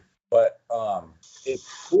laundry. But it's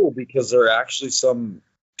cool because there are actually some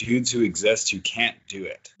dudes who exist who can't do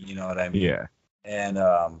it. You know what I mean? Yeah. And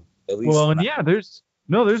at least Well, and yeah, there's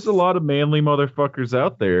a lot of manly motherfuckers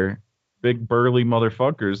out there, big burly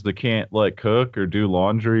motherfuckers that can't like cook or do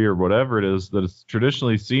laundry or whatever it is that is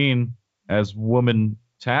traditionally seen as woman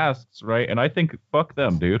tasks, right? And I think fuck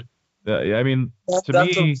them, dude. I mean, to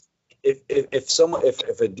that's me,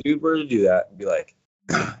 if a dude were to do that and be like,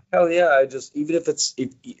 hell yeah, I just even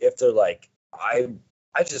if they're like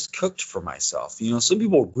I just cooked for myself. You know, some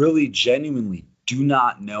people really genuinely do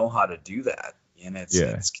not know how to do that, and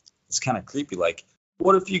it's kind of creepy. Like,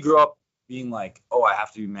 what if you grow up being like, oh, I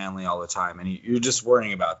have to be manly all the time, and you're just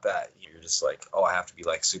worrying about that. You're just like, oh, I have to be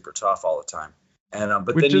like super tough all the time, and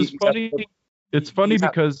but which then is funny. It's funny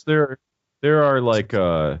because there are like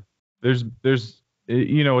there's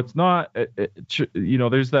you know, it's not you know,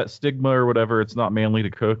 there's that stigma or whatever. It's not manly to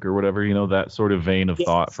cook or whatever, you know, that sort of vein of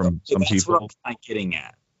thought from some that's people. what I'm kind of getting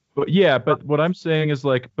at. But yeah, but what I'm saying is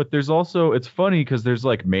like, but there's also, it's funny because there's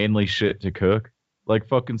like manly shit to cook, like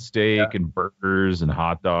fucking steak and burgers and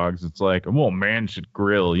hot dogs. It's like, well, a man should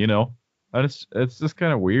grill, you know, and it's just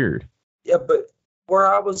kind of weird. Yeah, but where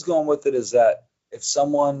I was going with it is that if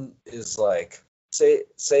someone is like, say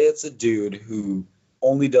it's a dude who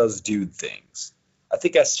only does dude things. I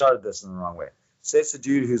think I started this in the wrong way. Say it's a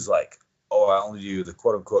dude who's like, oh, I only do the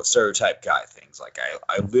quote unquote stereotype guy things. Like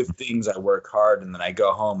I lift things, I work hard, and then I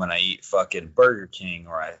go home and I eat fucking Burger King,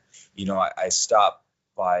 or I stop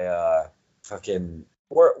by fucking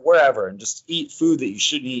wherever and just eat food that you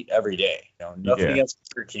shouldn't eat every day. You know, nothing against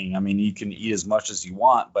Burger King. I mean, you can eat as much as you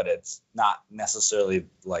want, but it's not necessarily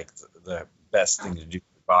like the best thing to do for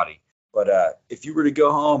your body. But if you were to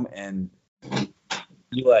go home and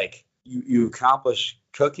you accomplish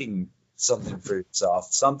cooking something for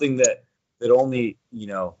yourself, something that only, you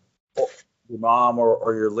know, your mom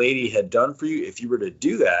or your lady had done for you, if you were to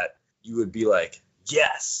do that, you would be like,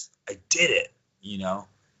 yes, I did it, you know?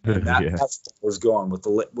 And that's what I was going with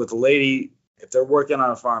the lady. If they're working on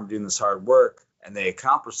a farm doing this hard work and they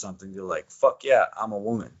accomplish something, they're like, fuck yeah, I'm a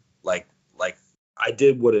woman. Like I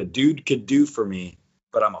did what a dude could do for me,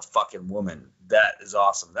 but I'm a fucking woman. That is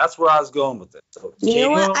awesome. That's where I was going with it. So, you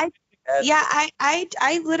know what?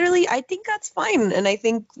 I literally, I think that's fine. And I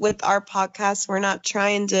think with our podcast, we're not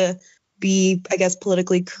trying to be, I guess,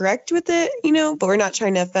 politically correct with it, you know, but we're not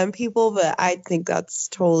trying to offend people. But I think that's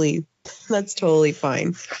totally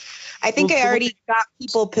fine. I think I already got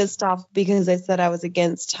people pissed off because I said I was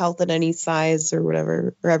against health at any size or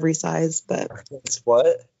whatever, or every size. But it's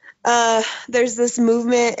what? There's this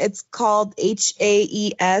movement. It's called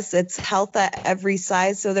HAES. It's health at every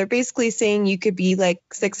size. So they're basically saying you could be like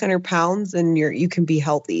 600 pounds and you can be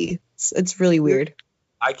healthy. It's really weird.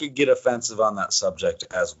 I could get offensive on that subject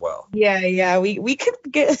as well. Yeah. We could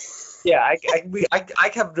get. Yeah,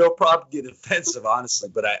 I have no problem getting offensive, honestly.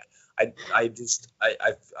 But I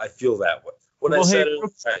feel that way. When I said it,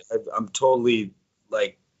 I'm totally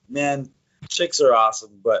like, man. Chicks are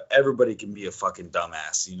awesome, but everybody can be a fucking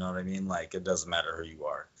dumbass. You know what I mean? Like, it doesn't matter who you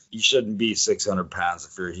are. You shouldn't be 600 pounds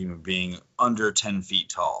if you're a human being under 10 feet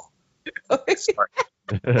tall. Sorry.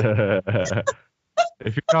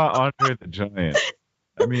 If you're not Andre the Giant,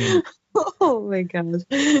 I mean. Oh my gosh.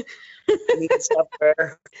 I mean, it's not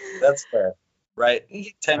fair. That's fair, right?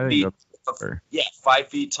 10 feet. Yeah, 5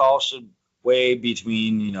 feet tall should weigh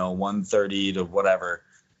between 130 to whatever.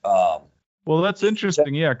 Well, that's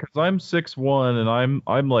interesting, yeah, because I'm 6'1" and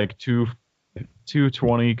I'm like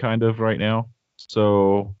 220 kind of right now.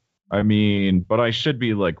 So I mean, but I should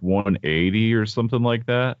be like 180 or something like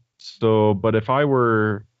that. So, but if I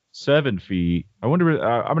were 7 feet, I wonder.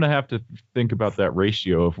 I'm gonna have to think about that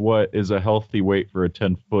ratio of what is a healthy weight for a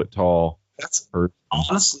 10-foot tall. That's person.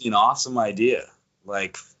 Honestly an awesome idea.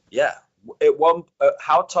 Like, yeah,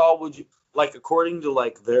 how tall would you? Like, according to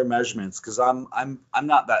like their measurements, because I'm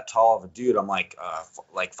not that tall of a dude. I'm like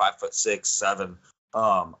 5'6", 7.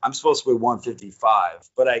 I'm supposed to weigh 155,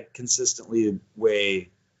 but I consistently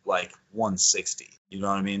weigh like 160. You know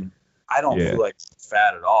what I mean? I don't feel like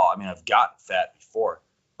fat at all. I mean, I've gotten fat before,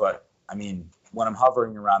 but I mean, when I'm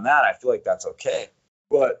hovering around that, I feel like that's okay.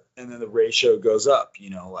 But and then the ratio goes up.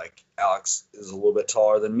 Like Alex is a little bit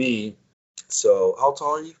taller than me. So how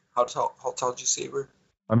tall are you? How tall did you say you were?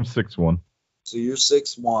 I'm 6'1". So you're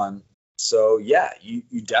 6'1". So yeah, you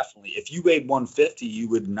definitely, if you weighed 150, you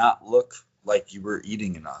would not look like you were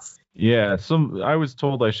eating enough. Yeah, I was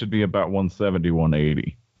told I should be about 170,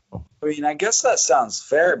 180. I mean, I guess that sounds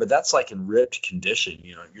fair, but that's like in ripped condition.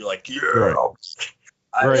 You know, you're like, yeah. Right.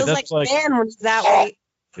 Right, Feels that's like like- man when he's that way.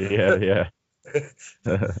 Yeah.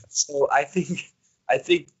 So I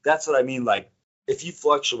think that's what I mean. Like, if you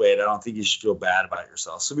fluctuate, I don't think you should feel bad about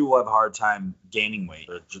yourself. Some people have a hard time gaining weight.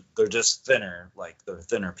 They're just thinner, like they're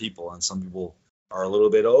thinner people, and some people are a little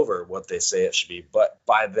bit over what they say it should be. But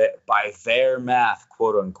by their math,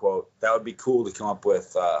 quote unquote, that would be cool to come up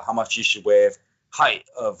with how much you should weigh. Height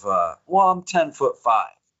of I'm 10'5".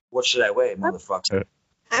 What should I weigh, motherfucker?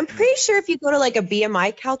 I'm pretty sure if you go to like a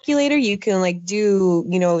BMI calculator, you can like do,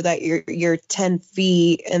 that you're 10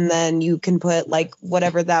 feet, and then you can put like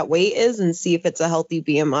whatever that weight is and see if it's a healthy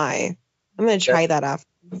BMI. I'm going to try that after.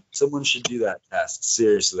 Someone should do that test.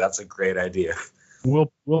 Seriously, that's a great idea.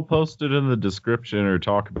 We'll post it in the description or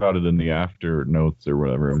talk about it in the after notes or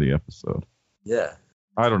whatever of the episode. Yeah.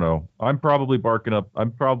 I don't know. I'm probably barking up.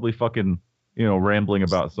 I'm probably fucking, rambling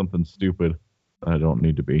about something stupid. I don't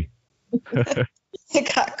need to be.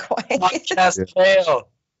 It got quiet. Podcast fail.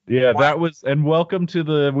 Yeah, that was, and welcome to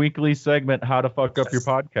the weekly segment, How to Fuck Up Your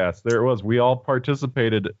Podcast. There it was. We all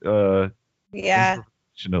participated Yeah.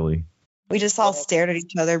 intentionally. We just all stared at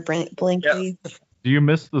each other blankly. Do you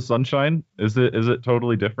miss the sunshine? Is it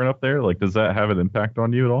totally different up there? Like, does that have an impact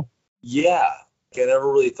on you at all? Yeah. I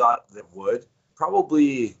never really thought it would.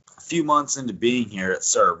 Probably a few months into being here, it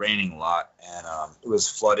started raining a lot, and it was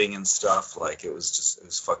flooding and stuff. Like, it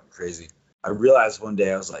was fucking crazy. I realized one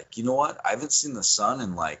day, I was like, you know what? I haven't seen the sun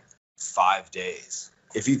in like 5 days.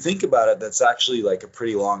 If you think about it, that's actually like a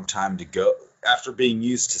pretty long time to go. After being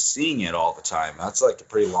used to seeing it all the time, that's like a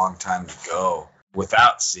pretty long time to go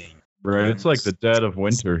without seeing it. Right. It's like the dead of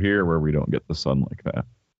winter here where we don't get the sun like that.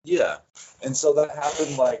 Yeah. And so that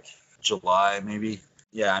happened like July, maybe.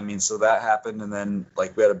 Yeah, I mean, so that happened, and then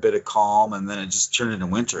like we had a bit of calm, and then it just turned into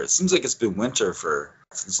winter. It seems like it's been winter for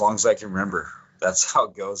as long as I can remember. That's how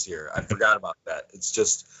it goes here. I forgot about that. It's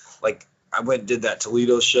just like I went and did that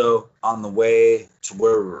Toledo show on the way to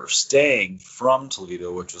where we were staying from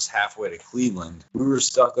Toledo, which was halfway to Cleveland. We were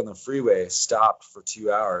stuck on the freeway, stopped for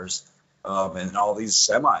 2 hours, and all these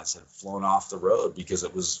semis had flown off the road because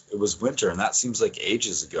it was winter, and that seems like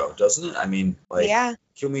ages ago, doesn't it? I mean, like, Yeah.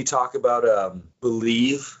 Can we talk about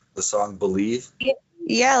Believe, the song Believe?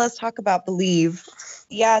 Yeah, let's talk about Believe.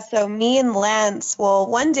 Yeah, so me and Lance, well,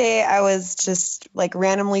 one day I was just like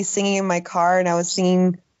randomly singing in my car, and I was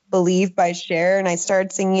singing Believe by Cher, and I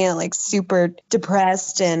started singing it like super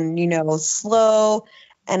depressed and, slow,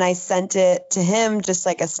 and I sent it to him, just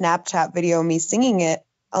like a Snapchat video of me singing it.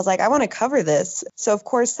 I was like, I want to cover this. So of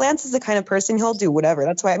course, Lance is the kind of person, he'll do whatever.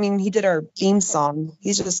 That's why, he did our theme song.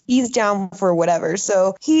 He's down for whatever.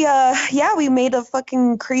 So we made a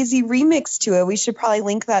fucking crazy remix to it. We should probably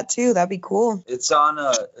link that too. That'd be cool. It's on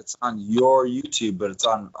your YouTube, but it's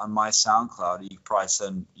on my SoundCloud.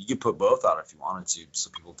 You could put both out if you wanted to,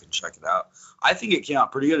 so people can check it out. I think it came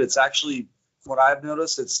out pretty good. It's actually, what I've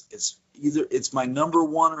noticed, it's my number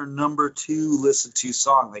one or number two listened to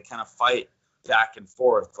song. They kind of fight back and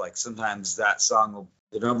forth. Like sometimes that song will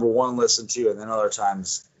the number one listened to, and then other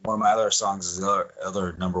times one of my other songs is the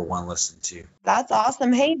other number one listened to. That's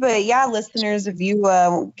awesome. Hey, but yeah, listeners, if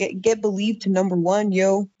you get Believe to number one,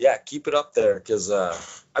 yo. Yeah, keep it up there, because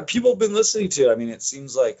people have been listening to it. I mean, it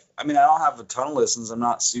seems like, I don't have a ton of listens. I'm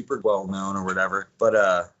not super well known or whatever, but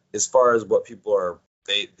as far as what people are,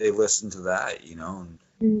 they listen to that,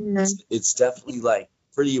 and it's definitely like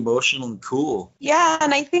pretty emotional and cool. Yeah,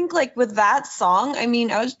 and I think like with that song, I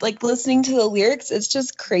was like listening to the lyrics, it's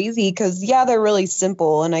just crazy because yeah, they're really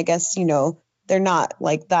simple, and I guess they're not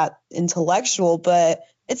like that intellectual, but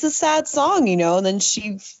it's a sad song, and then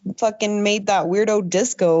she fucking made that weirdo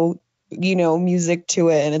disco music to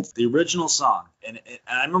it, and it's the original song, and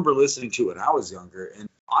I remember listening to it when I was younger, and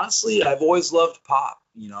honestly, I've always loved pop.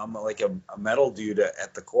 I'm like a metal dude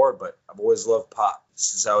at the core, but I've always loved pop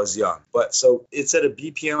since I was young. But so it's at a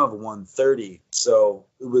BPM of 130. So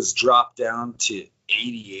it was dropped down to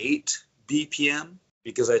 88 BPM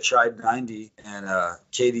because I tried 90. And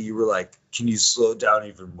Katie, you were like, can you slow down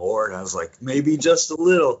even more? And I was like, maybe just a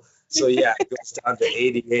little. So yeah, it goes down to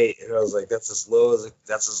 88. And I was like, that's as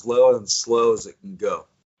low and slow as it can go.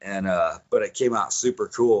 And but it came out super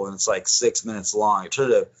cool, and it's like 6 minutes long. It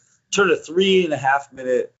turned a 3.5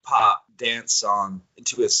 minute pop dance song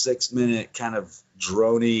into a 6 minute kind of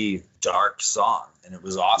drony dark song, and it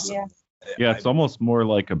was awesome. Yeah, it's almost more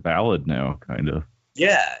like a ballad now, kind of.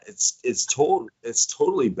 Yeah, it's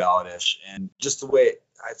totally balladish, and just the way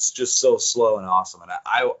it's just so slow and awesome, and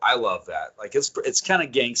I love that. Like it's kind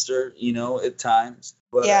of gangster, you know, at times.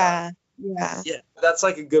 But, yeah. yeah, that's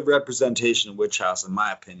like a good representation of Witch House, in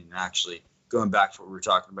my opinion. Actually, going back to what we were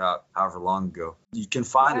talking about, however long ago, you can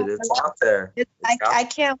find it. It's out there. I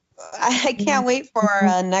can't wait for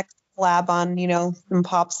our next collab on, you know, some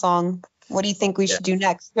pop song. What do you think we should do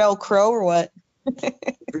next? Sheryl Crow or what?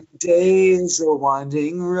 Every day is a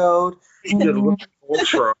winding road. You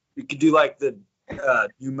could do like the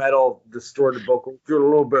new metal distorted vocal. Get a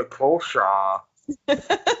little bit closer. I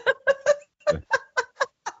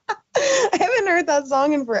haven't heard that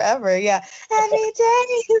song in forever. Yeah. Every day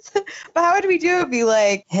is... But how would we do it? Be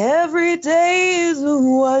like, every day is a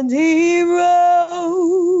winding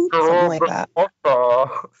road. Something like that.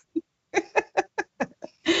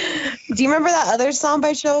 Do you remember that other song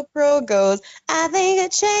by Sheryl Crow? It goes, I think a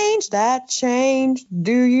change that changed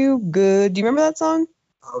do you good. Do you remember that song?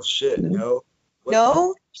 Oh, shit. No.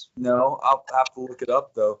 No? No. I'll have to look it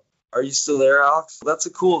up, though. Are you still there, Alex? That's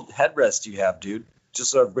a cool headrest you have, dude.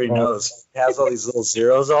 Just so everybody knows. It has all these little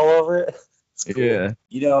zeros all over it. It's cool. Yeah.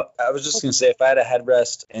 You know, I was just going to say, if I had a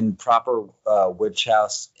headrest in proper Witch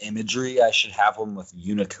House imagery, I should have one with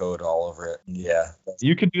Unicode all over it. Yeah.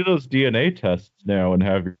 You can do those DNA tests now and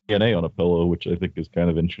have your DNA on a pillow, which I think is kind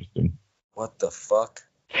of interesting. What the fuck?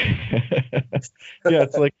 Yeah,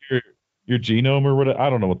 it's like your genome or whatever. I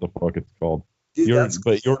don't know what the fuck it's called. Dude, Your that's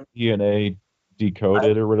cool. DNA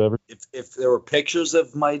decoded or whatever. If there were pictures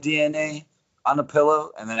of my DNA on a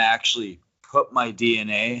pillow and then actually put my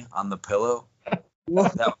DNA on the pillow,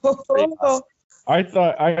 that would be pretty awesome.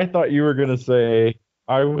 I thought you were gonna say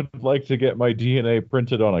I would like to get my DNA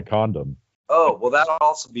printed on a condom. Oh, well, that'll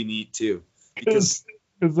also be neat too. Because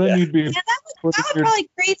then you'd be. Yeah, that would probably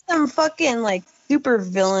create some fucking like super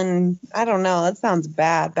villain. I don't know. That sounds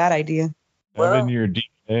bad. Bad idea. Having your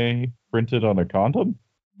DNA printed on a condom?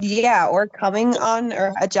 Yeah, or coming on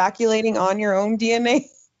or ejaculating on your own DNA.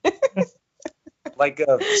 like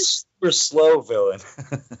a super slow villain.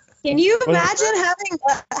 Can you imagine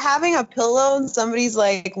having a pillow and somebody's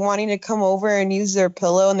like wanting to come over and use their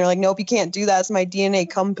pillow and they're like, nope, you can't do that. It's my DNA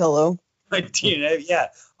cum pillow. My DNA, yeah.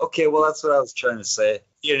 Okay, well, that's what I was trying to say.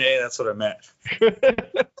 DNA, that's what I meant.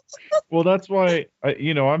 Well, that's why,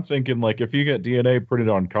 I'm thinking, like, if you get DNA printed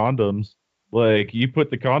on condoms, like, you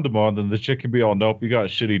put the condom on, then the chick can be all, nope, you got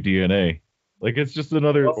shitty DNA. Like, it's just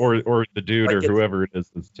another, or the dude like or whoever it is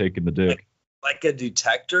that's taking the dick. Like a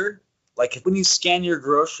detector? Like when you scan your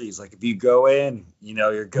groceries, like if you go in,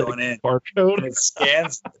 you're going in, barcode, and it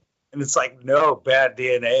scans, and it's like, no, bad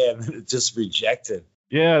DNA, and then it's just rejected.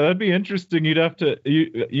 Yeah, that'd be interesting. You'd have to,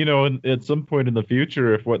 at some point in the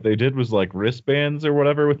future, if what they did was like wristbands or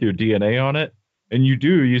whatever with your DNA on it, and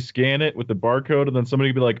you scan it with the barcode, and then somebody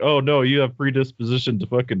would be like, oh, no, you have predisposition to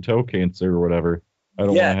fucking toe cancer or whatever. I don't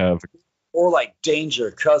want to have. Or like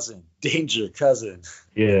danger cousin.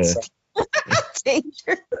 Yeah.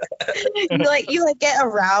 Danger. you get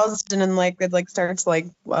aroused and then it starts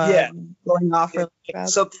going off really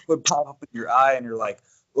fast. Something would pop up in your eye and you're like,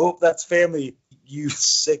 oh, that's family, you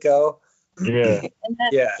sicko. Yeah.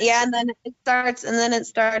 And then it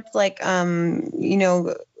starts like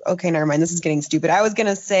okay, never mind, this is getting stupid. I was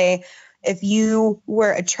gonna say, if you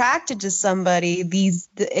were attracted to somebody,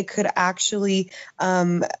 it could actually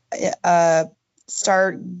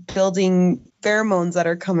start building pheromones that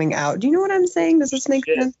are coming out. Do you know what I'm saying? Does this make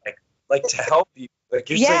sense? Like to help you. Like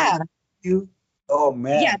you're saying you. Oh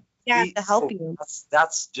man. Yeah, to help you.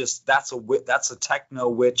 That's a techno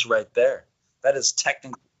witch right there. That is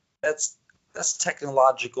that's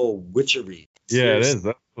technological witchery.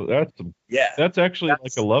 Seriously. Yeah, it is. That's actually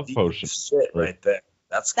like a love potion. Shit right there.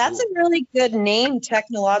 That's a really good name,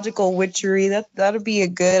 technological witchery. That'll be a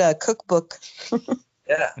good cookbook.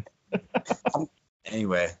 Yeah.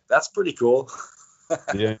 Anyway, that's pretty cool.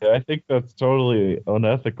 Yeah, I think that's totally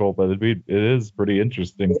unethical, but it is pretty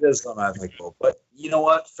interesting. It is unethical, but you know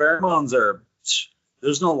what?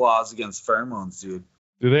 There's no laws against pheromones, dude.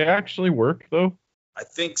 Do they actually work though? I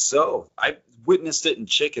think so. I witnessed it in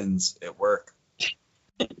chickens at work.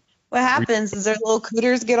 What happens? Is their little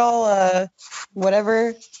cooters get all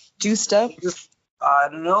juiced up? I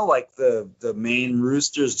don't know, like the main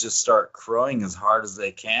roosters just start crowing as hard as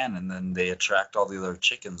they can, and then they attract all the other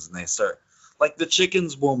chickens, and they start, like, the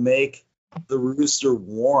chickens will make the rooster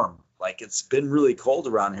warm. Like, it's been really cold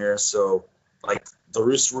around here, so, like, the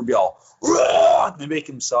rooster will be all, and they make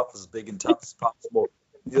himself as big and tough as possible.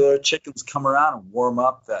 The other chickens come around and warm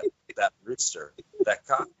up that rooster, that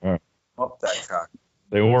cock. Warm up that cock.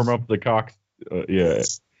 They warm up the cock, yeah.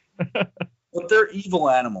 But they're evil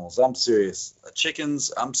animals. I'm serious.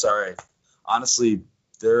 Chickens, I'm sorry. Honestly,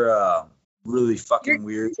 they're really fucking You're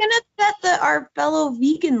weird. gonna upset our fellow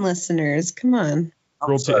vegan listeners. Come on. I'm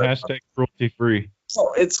Cruelty, sorry. hashtag cruelty free.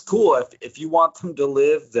 So it's cool if you want them to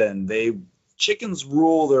live, then chickens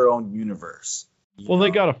rule their own universe. you Well, they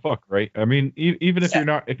know? gotta fuck, right? I mean, even if Yeah.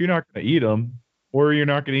 you're not gonna eat them, or you're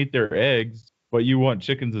not gonna eat their eggs, but you want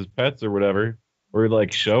chickens as pets or whatever, or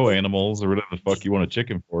like show animals or whatever the fuck you want a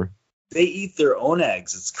chicken for. They eat their own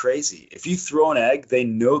eggs. It's crazy. If you throw an egg, they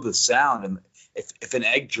know the sound, and if an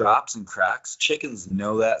egg drops and cracks, chickens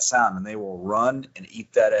know that sound, and they will run and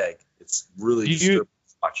eat that egg. It's really Do you- disturbing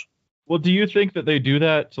to watch. Well, do you think that they do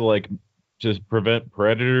that to like just prevent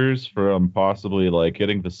predators from possibly like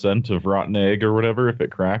getting the scent of rotten egg or whatever if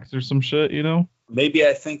it cracks or some shit, you know? Maybe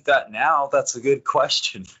I think that now. That's a good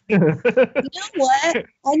question. You know what?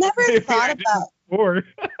 I never Maybe I thought didn't about. Or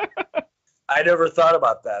I never thought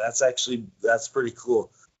about that. That's pretty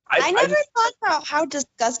cool. I never thought about how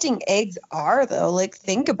disgusting eggs are, though. Like,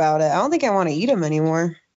 think about it. I don't think I want to eat them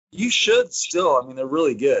anymore. You should still. I mean, they're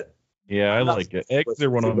really good. yeah, I I'm not like it. Eggs are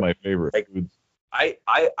one of my favorite Like- foods.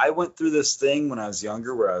 I went through this thing when I was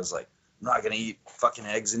younger where I was like, I'm not gonna eat fucking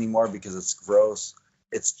eggs anymore because it's gross.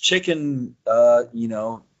 It's chicken,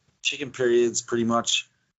 chicken periods pretty much.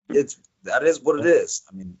 That is what it is.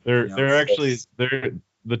 I mean, They're actually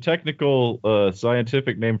the technical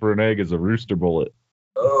scientific name for an egg is a rooster bullet.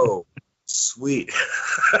 Oh, sweet.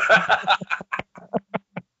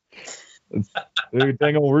 They're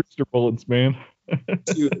dang old rooster bullets, man.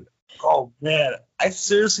 Dude, oh man, I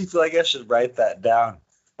seriously feel like I should write that down,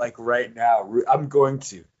 like right now. I'm going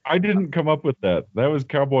to. I didn't come up with that. That was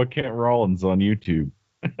Cowboy Kent Rollins on YouTube.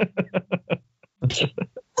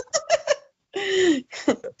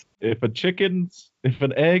 If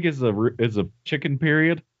an egg is a chicken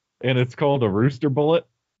period and it's called a rooster bullet,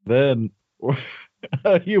 then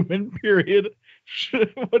a human period.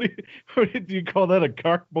 What do you call that? A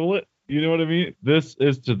cock bullet? You know what I mean? This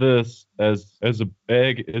is to this as a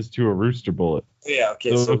egg is to a rooster bullet. Yeah.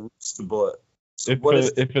 Okay. So- So what's the bullet? So what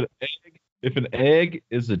is? If an egg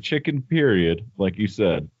is a chicken period, like you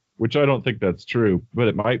said, which I don't think that's true, but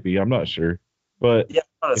it might be. I'm not sure. But Yeah,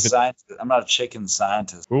 I'm not a if it- scientist. I'm not a chicken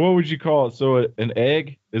scientist. Well, what would you call it? So an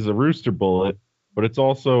egg is a rooster bullet, but it's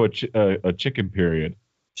also a chicken period.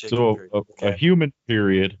 Chicken So period. a Okay. human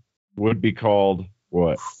period would be called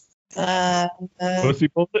what? Pussy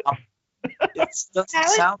bullet? It doesn't I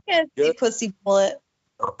sound was gonna say good. pussy bullet.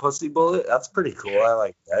 A pussy bullet. That's pretty cool. I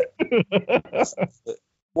like that.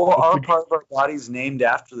 Well, our part of our body's named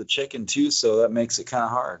after the chicken too, so that makes it kind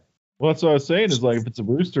of hard. Well, that's what I was saying is like if it's a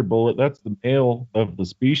rooster bullet, that's the male of the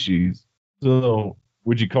species. So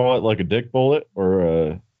would you call it like a dick bullet or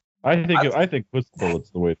a? I think pussy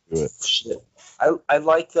bullet's the way to do it. Shit. I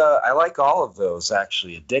like all of those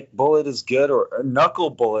actually. A dick bullet is good, or a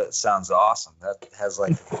knuckle bullet sounds awesome. That has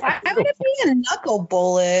like Why would it be a knuckle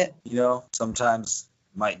bullet? sometimes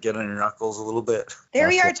might get on your knuckles a little bit. There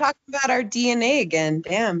we are talking about our DNA again.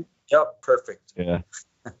 Damn. Yep, perfect. Yeah.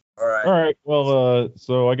 All right. All right. Well,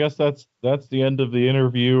 so I guess that's the end of the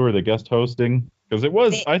interview or the guest hosting because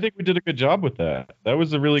I think we did a good job with that. That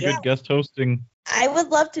was a really Yeah. good guest hosting. I would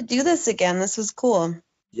love to do this again. This was cool.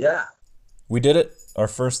 Yeah. We did it. Our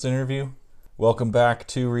first interview. Welcome back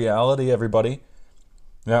to reality, everybody.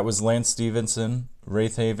 That was Lance Stevenson,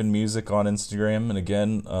 Wraith Haven Music on Instagram. And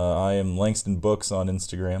again, I am Langston Books on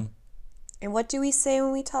Instagram. And what do we say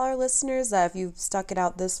when we tell our listeners that if you've stuck it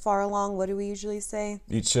out this far along, what do we usually say?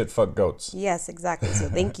 Eat shit, fuck goats. Yes, exactly. So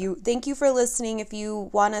thank you for listening. If you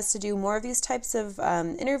want us to do more of these types of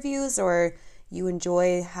interviews, or you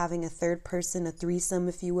enjoy having a third person, a threesome,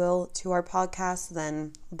 if you will, to our podcast,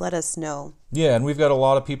 then let us know. Yeah, and we've got a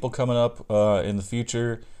lot of people coming up in the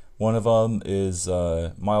future. One of them is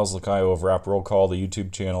Miles Lacayo of Rap Roll Call, the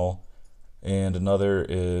YouTube channel. And another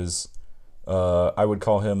is, I would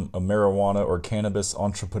call him a marijuana or cannabis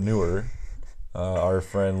entrepreneur. Our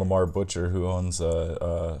friend Lamar Butcher, who owns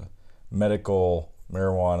a medical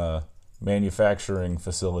marijuana manufacturing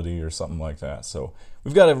facility or something like that. So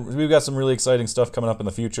we've got some really exciting stuff coming up in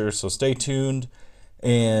the future. So stay tuned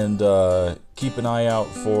and keep an eye out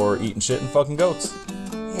for eating shit and fucking goats.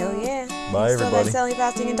 Hell yeah. Bye, Still everybody. got selling,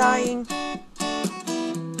 fasting, and dying.